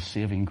under the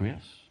saving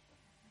grace.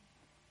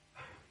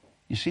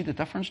 You see the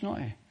difference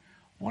now?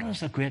 What is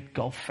the great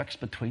gulf fixed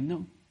between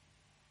them?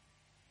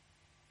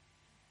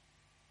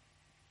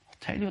 I'll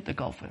tell you what the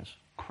gulf is.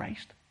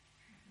 Christ.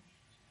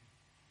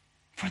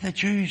 For the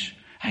Jews,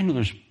 I know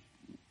there's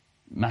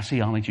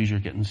Messianic Jews who are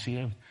getting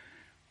saved.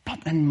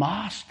 But in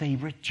mass, they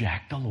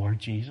reject the Lord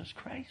Jesus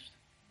Christ.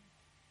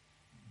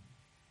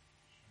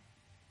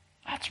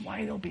 That's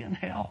why they'll be in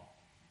hell.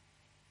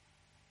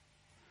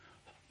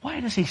 Why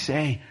does he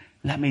say,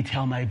 let me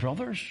tell my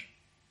brothers?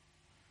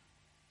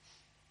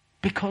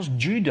 Because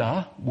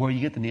Judah, where you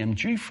get the name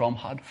Jew from,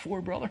 had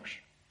 4 brothers.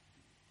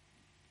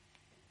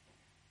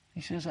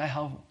 He says,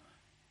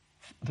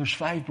 there's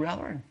 5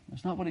 brethren.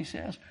 That's not what he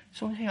says.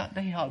 So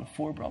they had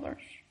 4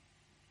 brothers.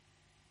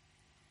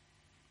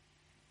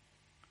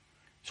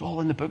 It's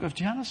all in the book of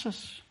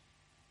Genesis.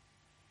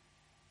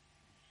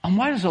 And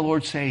why does the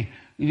Lord say,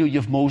 you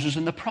have Moses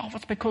and the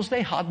prophets? Because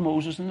they had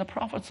Moses and the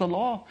prophets, the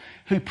law,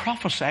 who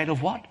prophesied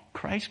of what?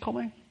 Christ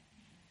coming.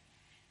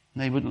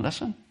 And they wouldn't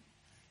listen.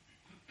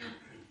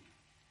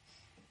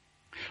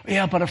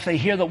 Yeah, but if they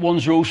hear that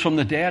one's rose from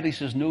the dead, he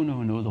says, no,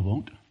 they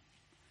won't.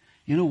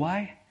 You know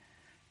why?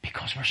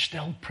 Because we're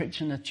still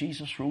preaching that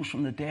Jesus rose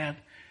from the dead,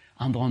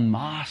 and en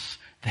masse,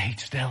 they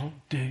still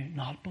do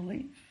not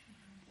believe.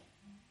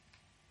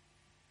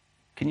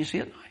 Can you see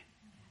it now?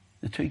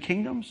 The two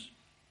kingdoms.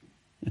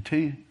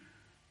 The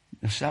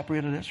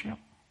separated Israel.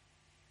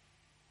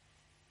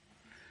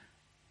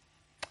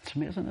 It's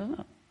amazing, isn't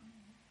it?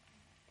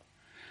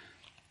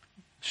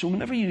 So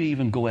whenever you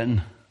even go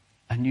in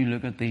and you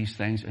look at these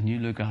things and you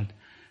look at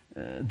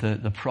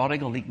the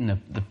prodigal eating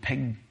the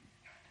pig,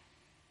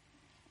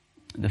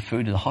 the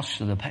food of the husk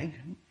of the pig,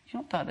 you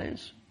know what that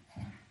is?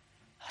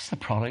 That's the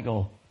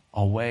prodigal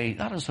away.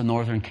 That is the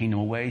northern kingdom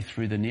away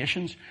through the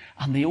nations.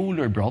 And the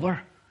older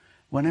brother,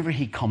 whenever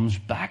he comes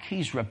back,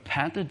 he's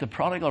repented. The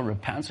prodigal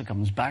repents and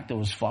comes back to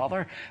his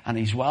father and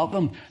he's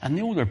welcomed. And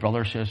the older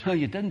brother says, "Oh,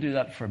 you didn't do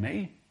that for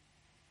me."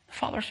 The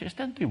father says,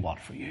 "Didn't do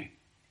what for you?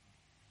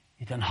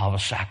 You didn't have a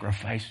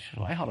sacrifice." He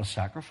said, "I had a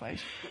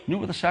sacrifice." You know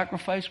what the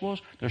sacrifice was?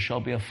 "There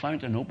shall be a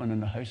fountain open in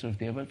the house of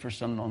David for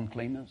sin and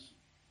uncleanness."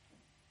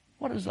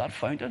 What is that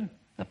fountain?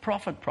 The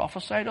prophet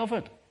prophesied of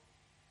it.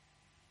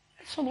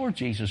 It's the Lord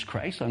Jesus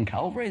Christ on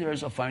Calvary. There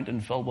is a fountain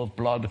filled with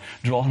blood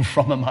drawn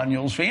from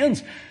Emmanuel's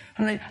veins.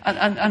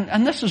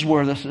 And this is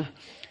where this is,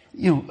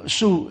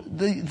 so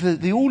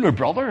the older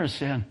brother is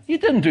saying, "You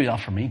didn't do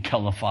that for me,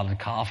 kill the fatted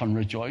calf and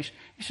rejoice."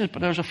 He says,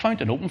 "But there's a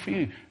fountain open for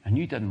you, and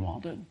you didn't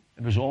want it.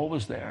 It was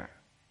always there.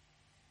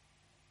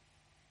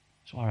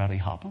 It's already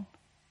happened."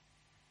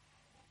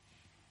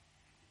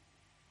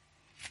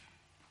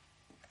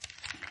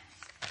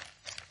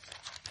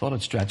 Thought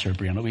I'd stretch your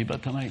brain a wee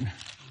bit tonight.